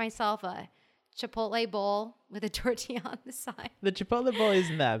and get myself a Chipotle bowl with a tortilla on the side. The Chipotle bowl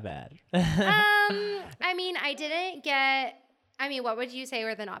isn't that bad. I mean, what would you say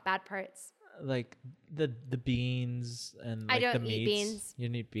were the not bad parts? Like the beans and like I don't the eat meats. beans. You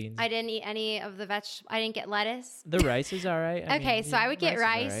need beans. I didn't eat any of the I didn't get lettuce. The rice is all right. Okay, so I would get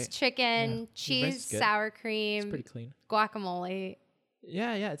rice, is all right. chicken, Yeah. cheese, Rice is good. sour It's cream, pretty clean. guacamole.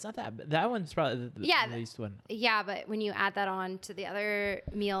 Yeah, it's not that bad. That one's probably the Yeah. least one. Yeah, but when you add that on to the other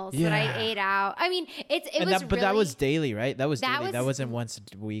meals that I Yeah. ate out, I mean, But that was daily, right? That was That daily. That was- wasn't once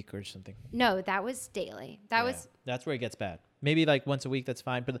a week or something. No, that was daily. That's where it gets bad. Maybe like once a week, that's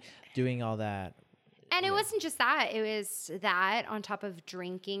fine. But doing all that, And it wasn't just that. It was that on top of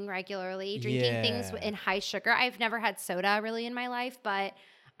drinking regularly, drinking things Yeah. in high sugar. I've never had soda really in my life, but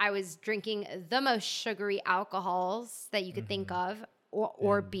I was drinking the most sugary alcohols that you could think of,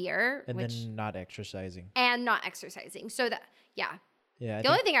 or beer, and then not exercising. and not exercising. So Yeah. the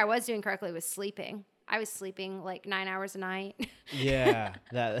only thing I was doing correctly was sleeping. I was sleeping like 9 hours a night. Yeah,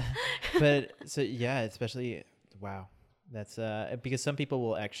 especially wow. That's because some people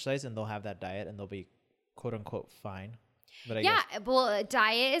will exercise and they'll have that diet and they'll be quote unquote fine. But I guess Well,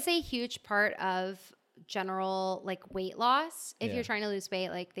 diet is a huge part of general like weight loss. If Yeah. you're trying to lose weight,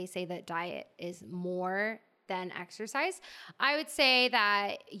 like they say that diet is more than exercise. I would say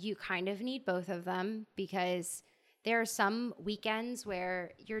that you kind of need both of them because there are some weekends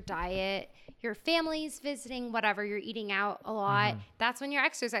where your diet, your family's visiting, whatever, you're eating out a lot. That's when your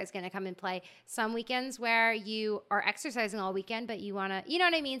exercise is going to come in play. Some weekends where you are exercising all weekend, but you want to, you know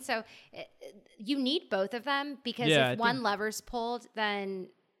what I mean? So you need both of them because Yeah, if one lever's pulled, then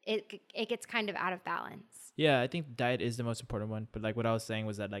it gets kind of out of balance. Yeah, I think diet is the most important one. But like what I was saying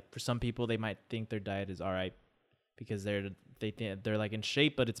was that like for some people they might think their diet is all right because they're like in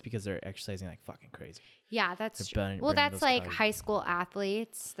shape, but it's because they're exercising like fucking crazy. Yeah, that's They're true. burning Well, that's those like calories. high school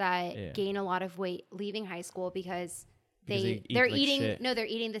athletes that Yeah. gain a lot of weight leaving high school because Because they eat they're like eating shit. they're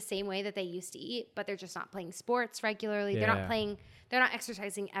eating the same way that they used to eat, but they're just not playing sports regularly. Yeah. They're not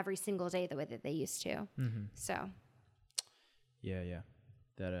exercising every single day the way that they used to. Mm-hmm. So Yeah.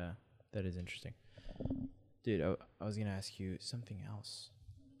 That is interesting. Dude, I was gonna ask you something else.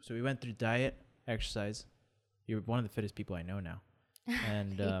 So we went through diet, exercise. You're one of the fittest people I know now.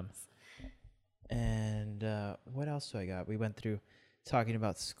 And what else do I got? We went through talking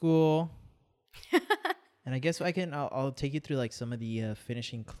about school. And I guess I'll take you through like some of the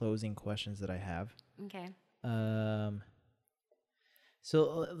closing questions that I have. okay.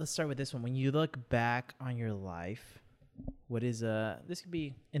 So let's start with this one. When you look back on your life, what is this could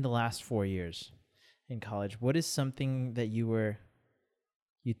be in the last 4 years, in college, what is something that you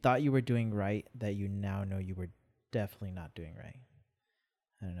thought you were doing right that you now know you were definitely not doing right?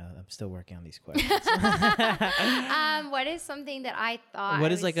 I don't know. I'm still working on these questions. What is something that I thought What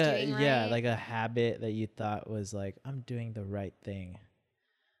I is was like doing right? like a habit that you thought was like, I'm doing the right thing.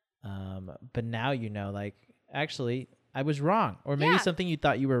 But now you know, like, actually I was wrong. Or maybe Yeah. something you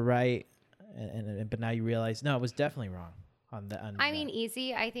thought you were right but now you realize no, it was definitely wrong on I mean, that.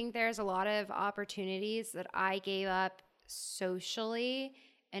 easy. I think there's a lot of opportunities that I gave up socially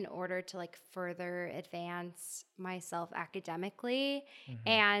in order to like further advance myself academically. Mhm.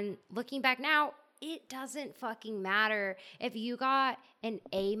 And looking back now, it doesn't fucking matter if you got an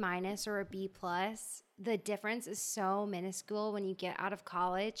A- or a B+. The difference is so minuscule when you get out of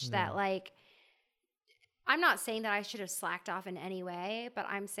college that like, I'm not saying that I should have slacked off in any way, but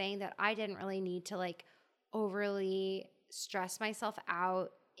I'm saying that I didn't really need to like overly stress myself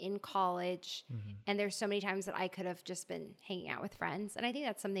out in college. Mhm. And there's so many times that I could have just been hanging out with friends. And I think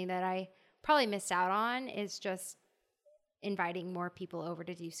that's something that I probably missed out on, is just inviting more people over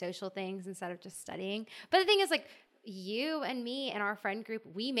to do social things instead of just studying. But the thing is, like, you and me and our friend group,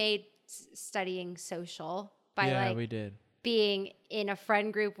 we made studying social by like we did. being in a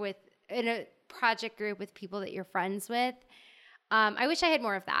friend group in a project group with people that you're friends with. I wish I had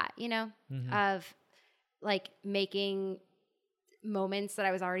more of that, you know, of like making moments that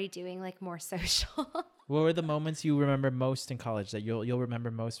I was already doing like more social. What were the moments you remember most in college that you'll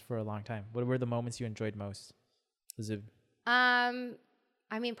remember most for a long time? What were the moments you enjoyed most? Was it?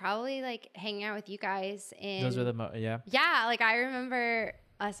 I mean, probably like hanging out with you guys. Those were the yeah. Yeah, like I remember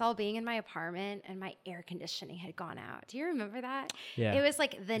us all being in my apartment and my air conditioning had gone out. Do you remember that? Yeah. It was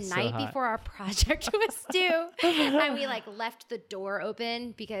like the It's so night hot. before our project was due. And we like left the door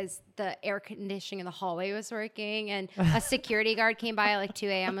open because the air conditioning in the hallway was working. And a security guard came by at like 2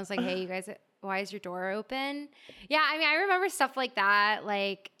 a.m. and was like, hey, you guys, why is your door open? Yeah, I mean, I remember stuff like that,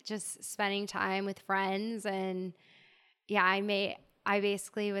 like just spending time with friends. And yeah, I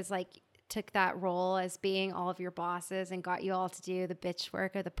basically was like, took that role as being all of your bosses and got you all to do the bitch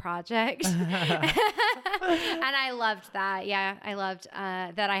work of the project. And I loved that. Yeah, I loved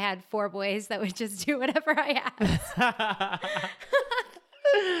that I had 4 boys that would just do whatever I asked.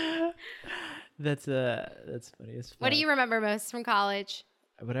 That's funny as fuck. What do you remember most from college?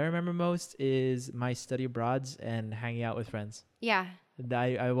 What I remember most is my study abroads and hanging out with friends. Yeah.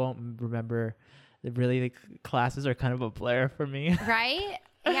 I won't remember. Really, the classes are kind of a blur for me. Right?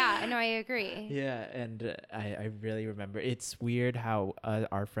 Yeah, no, I agree. Yeah, and I really remember. It's weird how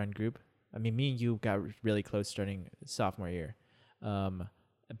our friend group, I mean, me and you got really close starting sophomore year.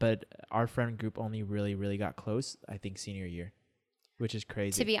 But our friend group only really got close, I think, senior year, which is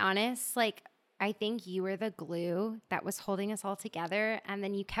crazy. To be honest, like, I think you were the glue that was holding us all together. And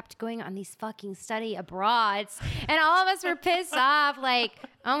then you kept going on these fucking study abroads. And all of us were pissed off. Like,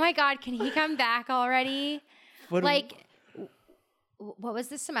 oh my God, can he come back already? What was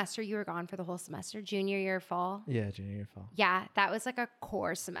the semester you were gone for the whole semester? Junior year, fall? Yeah, junior year, fall. Yeah, that was like a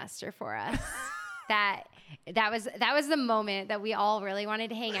core semester for us. that was the moment that we all really wanted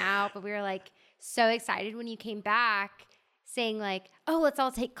to hang out. But we were like so excited when you came back, saying like, oh, let's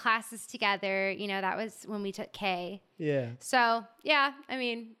all take classes together. You know, that was when we took K. Yeah. So, yeah, I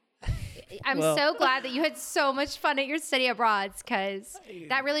mean, I'm so glad that you had so much fun at your study abroads, because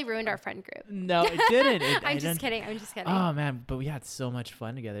that really ruined our friend group. No, it didn't. I'm just kidding. Oh, man, but we had so much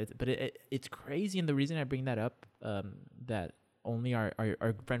fun together. But it's crazy. And the reason I bring that up, that only our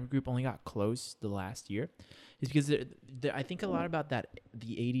friend group only got close the last year, is because I think a lot about that,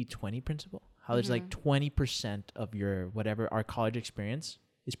 the 80-20 principle. How there's like 20% of your whatever our college experience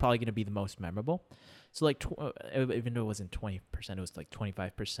is probably going to be the most memorable. So like even though it wasn't 20%, it was like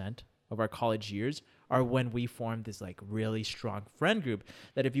 25% of our college years are when we formed this like really strong friend group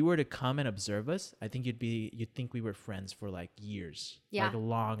that if you were to come and observe us, I think you'd think we were friends for like years. Yeah. Like a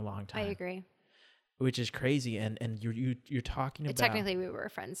long time. I agree. Which is crazy, and you're talking about Technically, we were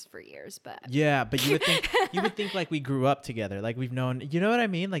friends for years, but yeah, but you would think like we grew up together, like we've known, you know what I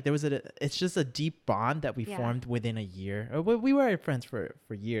mean? Like there was it's just a deep bond that we formed within a year. We were friends for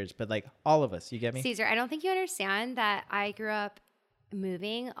years, but like all of us, you get me? Caesar, I don't think you understand that I grew up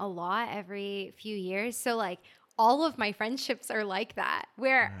moving a lot every few years, so like all of my friendships are like that,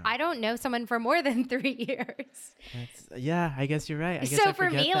 where I don't know someone for more than 3 years. Yeah, I guess you're right. So for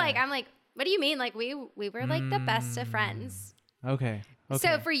me, like I'm like, what do you mean? Like we were like the best of friends. Okay.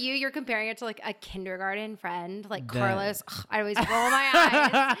 So for you, you're comparing it to like a kindergarten friend, like Carlos. I always roll my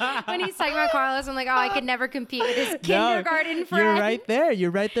eyes. When he's talking about Carlos, I'm like, oh, I could never compete with his kindergarten friend. You're right there.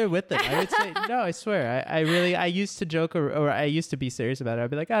 You're right there with them. I would say, no, I swear. I used to joke or I used to be serious about it. I'd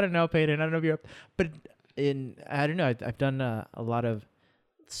be like, I don't know, Peyton. I don't know if you're up. But I don't know. I've done a lot of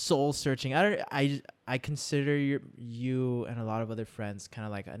soul searching. I consider you and a lot of other friends kind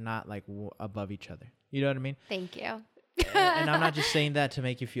of like not like above each other. You know what I mean? Thank you. And I'm not just saying that to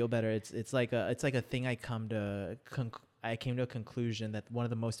make you feel better. It's like a thing I came to a conclusion that one of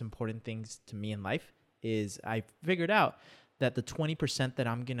the most important things to me in life is I figured out that the 20% that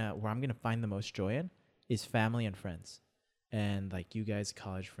I'm gonna find the most joy in is family and friends, and like you guys,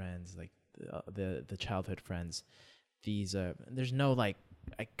 college friends, like the childhood friends. These there's no like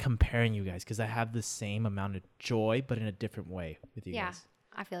comparing you guys because I have the same amount of joy but in a different way with you guys.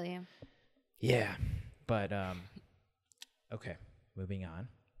 I feel you. Yeah, but okay, moving on.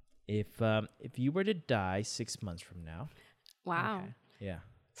 If you were to die 6 months from now. Wow. Okay, yeah,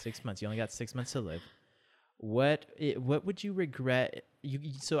 6 months. You only got 6 months to live. What would you regret?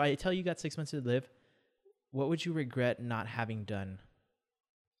 So I tell you got 6 months to live. What would you regret not having done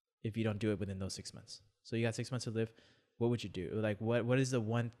if you don't do it within those 6 months? So you got 6 months to live. What would you do? Like what is the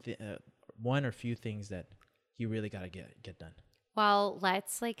one or few things that you really got to get done? Well,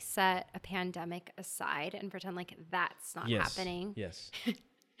 let's like set a pandemic aside and pretend like that's not happening. Yes.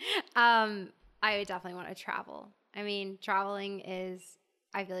 I would definitely want to travel. I mean, traveling is,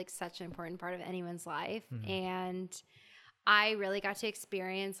 I feel like, such an important part of anyone's life. Mm-hmm. And I really got to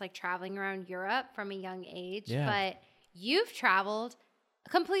experience like traveling around Europe from a young age. Yeah. But you've traveled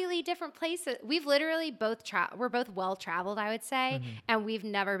completely different places. We've literally we're both well traveled, I would say, and we've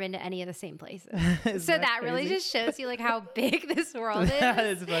never been to any of the same places. So that really just shows you like how big this world is.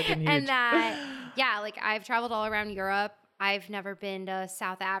 It's fucking huge. And that, yeah, like I've traveled all around Europe. I've never been to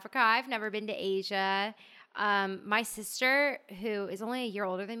South Africa. I've never been to Asia. My sister, who is only a year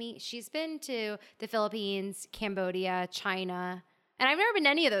older than me, she's been to the Philippines, Cambodia, China, and I've never been to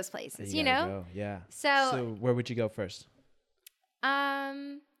any of those places, you know? Go. Yeah. So where would you go first?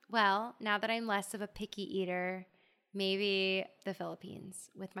 Well, now that I'm less of a picky eater, maybe the Philippines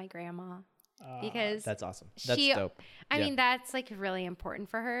with my grandma. Because that's awesome. That's dope. I mean, that's like really important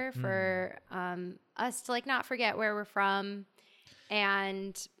for her, for us to like not forget where we're from.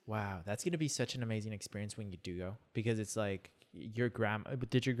 And wow, that's going to be such an amazing experience when you do go, because it's like did your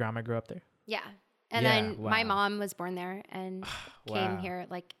grandma grow up there? Yeah. And then my mom was born there and came here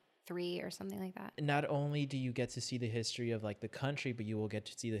at like 3 or something like that. Not only do you get to see the history of like the country, but you will get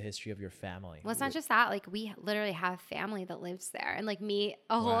to see the history of your family. Well, it's not just that. Like we literally have family that lives there, and like meet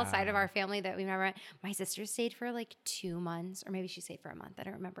a whole side of our family that we've never met. My sister stayed for like 2 months, or maybe she stayed for a month. I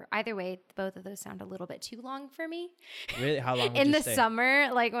don't remember. Either way, both of those sound a little bit too long for me. Really? How long? In the summer,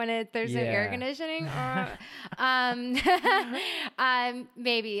 like when there's no air conditioning,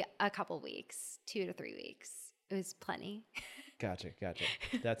 maybe a couple weeks, 2 to 3 weeks. It was plenty. Gotcha.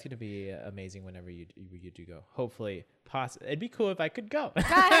 That's gonna be amazing whenever you do go. Hopefully, it'd be cool if I could go.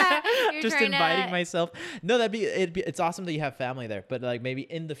 Just inviting myself. No, it's awesome that you have family there. But like maybe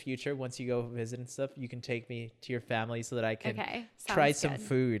in the future, once you go visit and stuff, you can take me to your family so that I can try some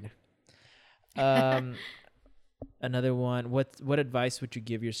food. Another one. What advice would you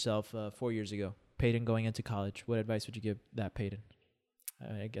give yourself 4 years ago, Peyton, going into college? What advice would you give that Peyton?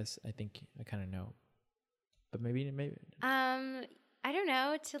 I think I kind of know. But maybe. I don't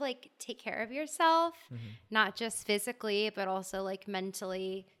know, to like take care of yourself, not just physically, but also like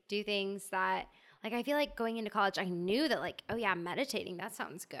mentally. Do things that, like, I feel like going into college, I knew that like, oh yeah, meditating, that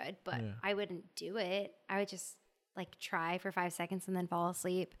sounds good, but I wouldn't do it. I would just like try for 5 seconds and then fall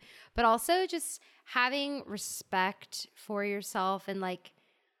asleep. But also just having respect for yourself, and like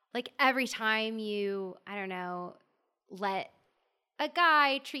every time you, I don't know, let a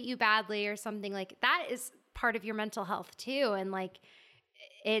guy treat you badly or something, like that is part of your mental health too. And like,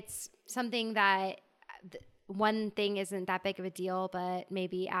 it's something that one thing isn't that big of a deal, but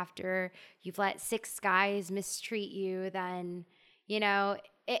maybe after you've let 6 guys mistreat you, then, you know,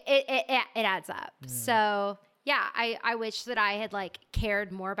 it adds up. So yeah, I wish that I had like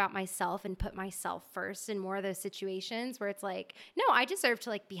cared more about myself and put myself first in more of those situations where it's like, no, I deserve to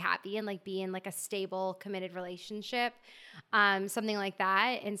like be happy and like be in like a stable, committed relationship, something like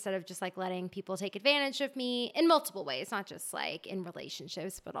that, instead of just like letting people take advantage of me in multiple ways, not just like in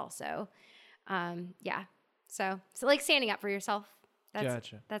relationships, but also, So like standing up for yourself.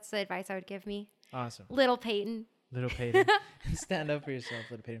 That's the advice I would give me. Awesome. Little Peyton. Stand up for yourself,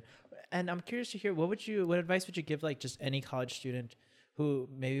 little Peyton. And I'm curious to hear, what advice would you give like just any college student who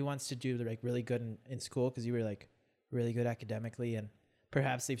maybe wants to do like really good in school, because you were like really good academically, and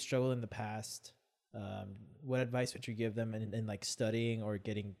perhaps they've struggled in the past, what advice would you give them in like studying or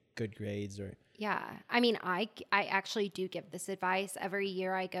getting good grades or? Yeah. I mean, I actually do give this advice. Every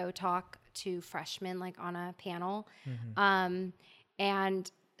year I go talk to freshmen like on a panel.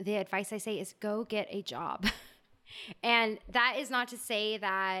 And the advice I say is go get a job. And that is not to say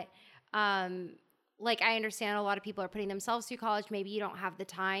that, like, I understand a lot of people are putting themselves through college. Maybe you don't have the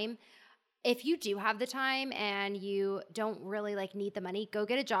time. If you do have the time and you don't really like need the money, go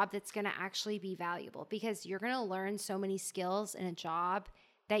get a job that's going to actually be valuable, because you're going to learn so many skills in a job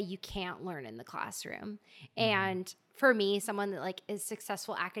that you can't learn in the classroom. And for me, someone that like is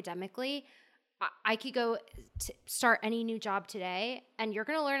successful academically, I could go start any new job today and you're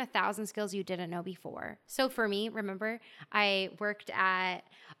going to learn 1,000 skills you didn't know before. So for me, remember, I worked at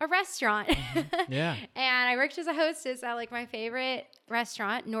a restaurant. Yeah. And I worked as a hostess at like my favorite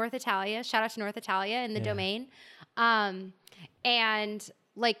restaurant, North Italia. Shout out to North Italia in the Domain. And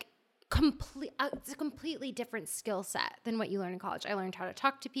like it's a completely different skill set than what you learn in college. I learned how to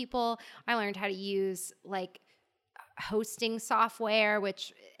talk to people. I learned how to use like hosting software,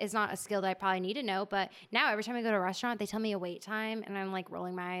 which is not a skill that I probably need to know. But now every time I go to a restaurant, they tell me a wait time and I'm like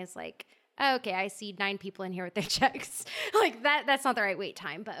rolling my eyes like, oh, okay, I see 9 people in here with their checks. Like that's not the right wait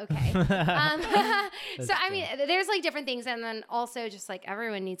time, but okay. So I mean, there's like different things. And then also just like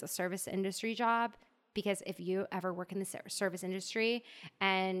everyone needs a service industry job, because if you ever work in the service industry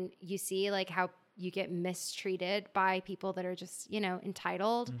and you see like how you get mistreated by people that are just,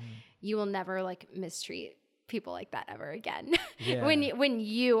 entitled, you will never like mistreat people like that ever again. Yeah. when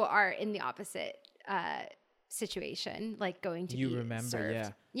you are in the opposite situation, like going to be remember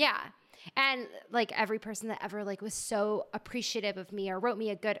served. Yeah. And like every person that ever like was so appreciative of me or wrote me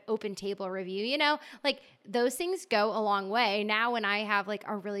a good open table review, like those things go a long way. Now when I have like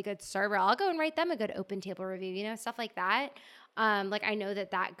a really good server, I'll go and write them a good open table review, stuff like that. Like I know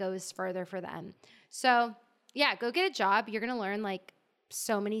that goes further for them. So yeah, go get a job. You're going to learn like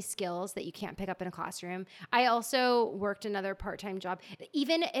so many skills that you can't pick up in a classroom. I also worked another part-time job.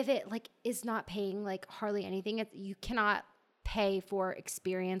 Even if it like is not paying like hardly anything, you cannot pay for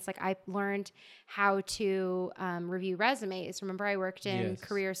experience. Like I learned how to review resumes. Remember, I worked in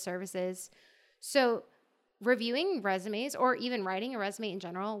career services. So reviewing resumes or even writing a resume in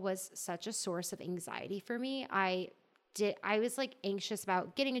general was such a source of anxiety for me. I was like anxious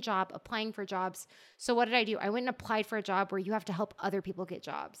about getting a job, applying for jobs. So what did I do? I went and applied for a job where you have to help other people get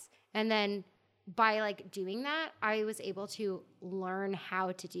jobs. And then by like doing that, I was able to learn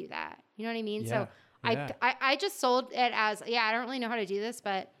how to do that. You know what I mean? Yeah. So I just sold it as, I don't really know how to do this,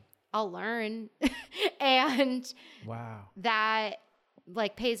 but I'll learn. And wow, that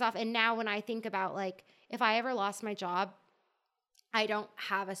like pays off. And now when I think about like, if I ever lost my job, I don't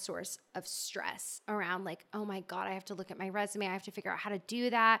have a source of stress around like, oh my God, I have to look at my resume. I have to figure out how to do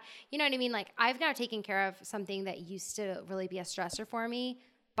that. You know what I mean? Like I've now taken care of something that used to really be a stressor for me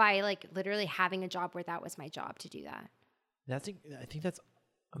by like literally having a job where that was my job to do that. I think that's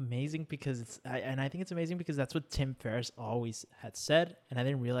amazing because I think it's amazing because that's what Tim Ferriss always had said. And I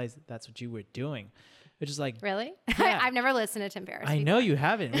didn't realize that's what you were doing. Which is like, really? Yeah. I've never listened to Tim Ferriss. I know you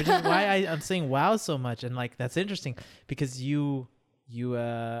haven't, which is why I'm saying wow so much. And like, that's interesting because you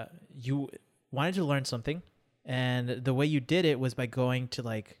wanted to learn something, and the way you did it was by going to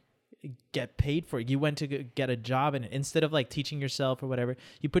like get paid for it. You went to get a job, and instead of like teaching yourself or whatever,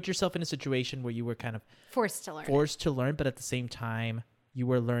 you put yourself in a situation where you were kind of forced to learn, but at the same time you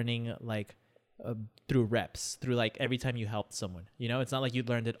were learning like through reps, through like every time you helped someone. It's not like you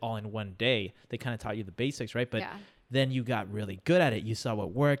learned it all in one day. They kind of taught you the basics, right? But then you got really good at it. You saw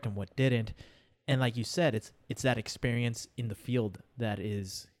what worked and what didn't. And like you said, it's that experience in the field that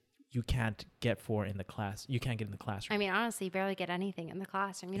is you can't get in the class. You can't get in the classroom. I mean, honestly, you barely get anything in the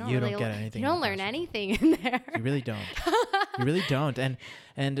classroom. You don't get anything. You don't learn anything in there. You really don't. You really don't.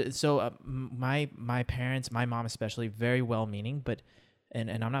 And so my parents, my mom especially, very well-meaning, but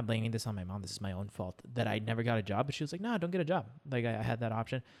and I'm not blaming this on my mom. This is my own fault that I never got a job. But she was like, no, don't get a job. Like I had that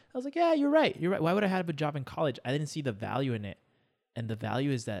option. I was like, yeah, you're right. Why would I have a job in college? I didn't see the value in it. And the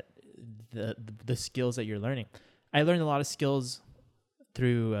value is that the skills that you're learning. I learned a lot of skills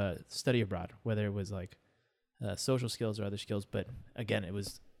through study abroad, whether it was like social skills or other skills. But again, it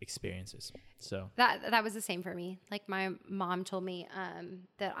was experiences. So that was the same for me. Like my mom told me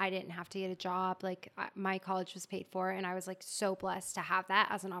that I didn't have to get a job. Like my college was paid for, and I was like so blessed to have that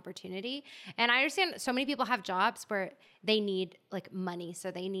as an opportunity. And I understand so many people have jobs where they need like money,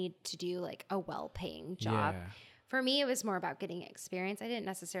 so they need to do like a well-paying job. Yeah. For me, it was more about getting experience. I didn't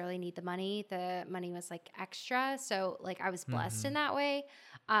necessarily need the money. The money was like extra. So like I was blessed in that way.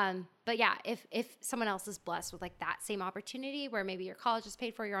 But yeah, if someone else is blessed with like that same opportunity where maybe your college is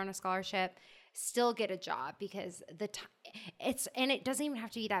paid for, you're on a scholarship, still get a job because it doesn't even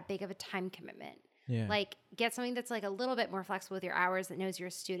have to be that big of a time commitment. Yeah. Like get something that's like a little bit more flexible with your hours, that knows you're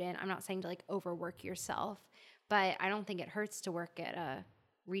a student. I'm not saying to like overwork yourself, but I don't think it hurts to work at a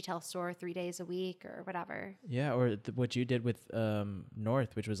retail store 3 days a week or whatever. Yeah. Or what you did with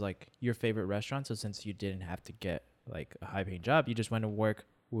North, which was like your favorite restaurant. So since you didn't have to get like a high paying job, you just went to work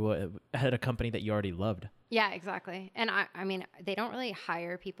at a company that you already loved. Yeah, exactly. And I mean, they don't really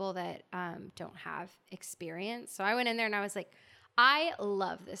hire people that don't have experience. So I went in there and I was like, I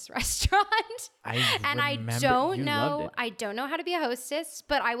love this restaurant. I don't know how to be a hostess,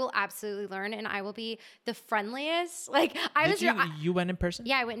 but I will absolutely learn and I will be the friendliest. Like you went in person?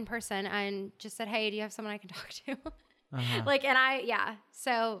 Yeah, I went in person and just said, hey, do you have someone I can talk to? Uh-huh.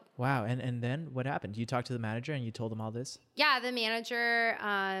 So. Wow. And then what happened? You talked to the manager and you told them all this? Yeah, the manager,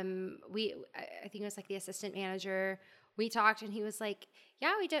 I think it was like the assistant manager. We talked and he was like,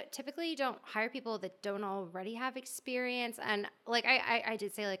 yeah, we typically don't hire people that don't already have experience. And like, I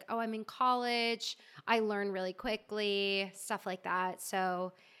did say like, oh, I'm in college. I learn really quickly, stuff like that.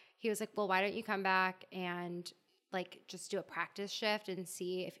 So he was like, well, why don't you come back and like just do a practice shift and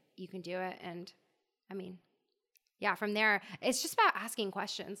see if you can do it. And I mean, yeah, from there, it's just about asking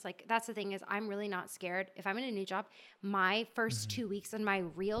questions. Like that's the thing is I'm really not scared. If I'm in a new job, my first 2 weeks in my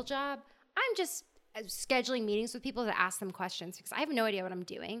real job, I'm just scheduling meetings with people to ask them questions because I have no idea what I'm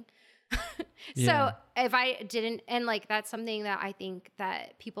doing. So if I didn't, and like that's something that I think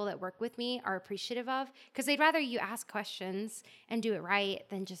that people that work with me are appreciative of because they'd rather you ask questions and do it right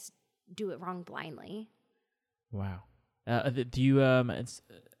than just do it wrong blindly. Wow. Do you, I'm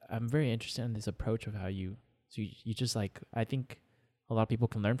very interested in this approach of how you just like, I think a lot of people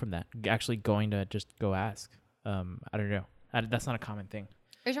can learn from that. Actually going to just go ask. I don't know. That's not a common thing.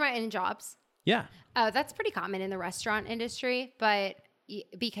 Are you talking about in jobs? Yeah. That's pretty common in the restaurant industry, but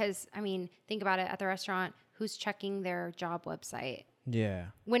because, I mean, think about it at the restaurant, who's checking their job website? Yeah.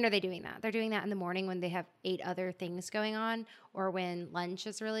 When are they doing that? They're doing that in the morning when they have 8 other things going on or when lunch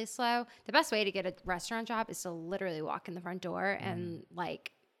is really slow. The best way to get a restaurant job is to literally walk in the front door and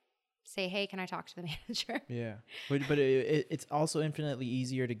like say, hey, can I talk to the manager? Yeah. But it's also infinitely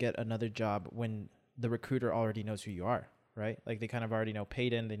easier to get another job when the recruiter already knows who you are, right? Like they kind of already know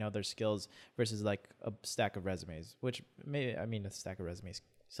Peyton, they know their skills versus like a stack of resumes, which a stack of resumes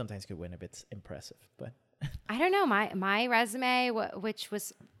sometimes could win if it's impressive, but I don't know. My resume, which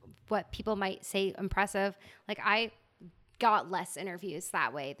was what people might say impressive, like I got less interviews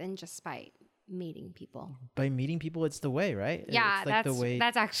that way than just by meeting people. By meeting people, it's the way, right? Yeah, it's like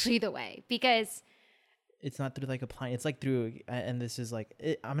that's actually the way because it's not through like applying. It's like through, and this is like,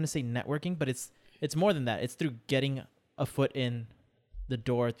 I'm going to say networking, but it's more than that. It's through getting a foot in the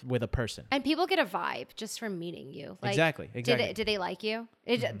door with a person. And people get a vibe just from meeting you. Like, exactly. Did they like you?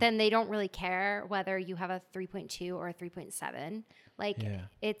 Then they don't really care whether you have a 3.2 or a 3.7. Like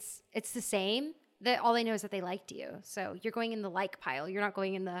it's the same. That all they know is that they liked you. So you're going in the like pile. You're not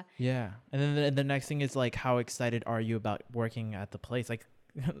going in the... Yeah. And then the next thing is like, how excited are you about working at the place? Like,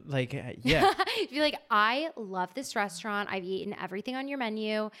 yeah. Be like, I love this restaurant. I've eaten everything on your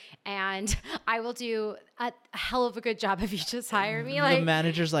menu and I will do a hell of a good job if you just hire me. Like the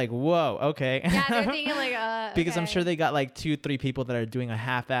manager's like, whoa, okay. Yeah, they're thinking like, because okay. I'm sure they got like 2-3 people that are doing a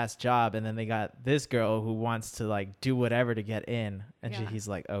half-assed job. And then they got this girl who wants to like do whatever to get in. And he's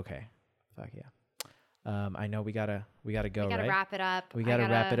like, okay, fuck yeah. I know we gotta go. We gotta wrap it up. We gotta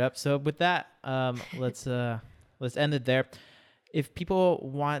wrap it up. So with that, let's end it there. If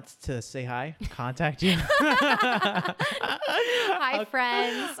people want to say hi, contact you. Hi,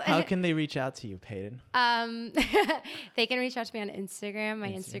 friends. How can they reach out to you, Peyton? They can reach out to me on Instagram. My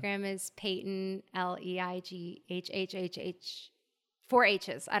Instagram is Peyton LEIGHHHH. 4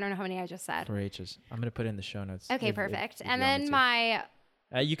 H's. I don't know how many I just said. 4 H's. I'm gonna put it in the show notes. Okay, perfect. And then my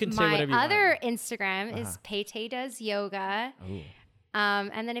you can say whatever you want. My other Instagram is Payte Does Yoga. Ooh.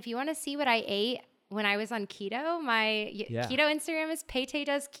 And then if you want to see what I ate when I was on keto, my keto Instagram is Payte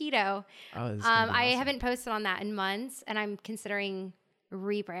Does Keto. Oh, this is I haven't posted on that in months, and I'm considering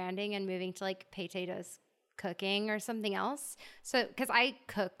rebranding and moving to like Payte Does Cooking or something else. So, because I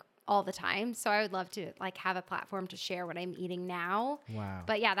cook all the time, so I would love to like have a platform to share what I'm eating now. Wow.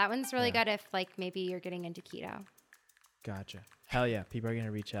 But yeah, that one's really good if like maybe you're getting into keto. Gotcha. Hell yeah. People are going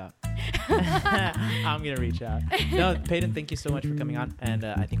to reach out. I'm going to reach out. No, Peyton, thank you so much for coming on. And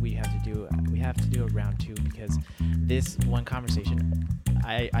I think we have to do a round 2 because this one conversation,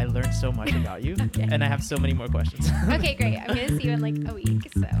 I learned so much about you and I have so many more questions. Okay, great. I'm going to see you in like a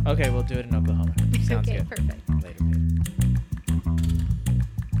week. So. Okay, we'll do it in Oklahoma. Sounds good. Perfect. Later, Peyton.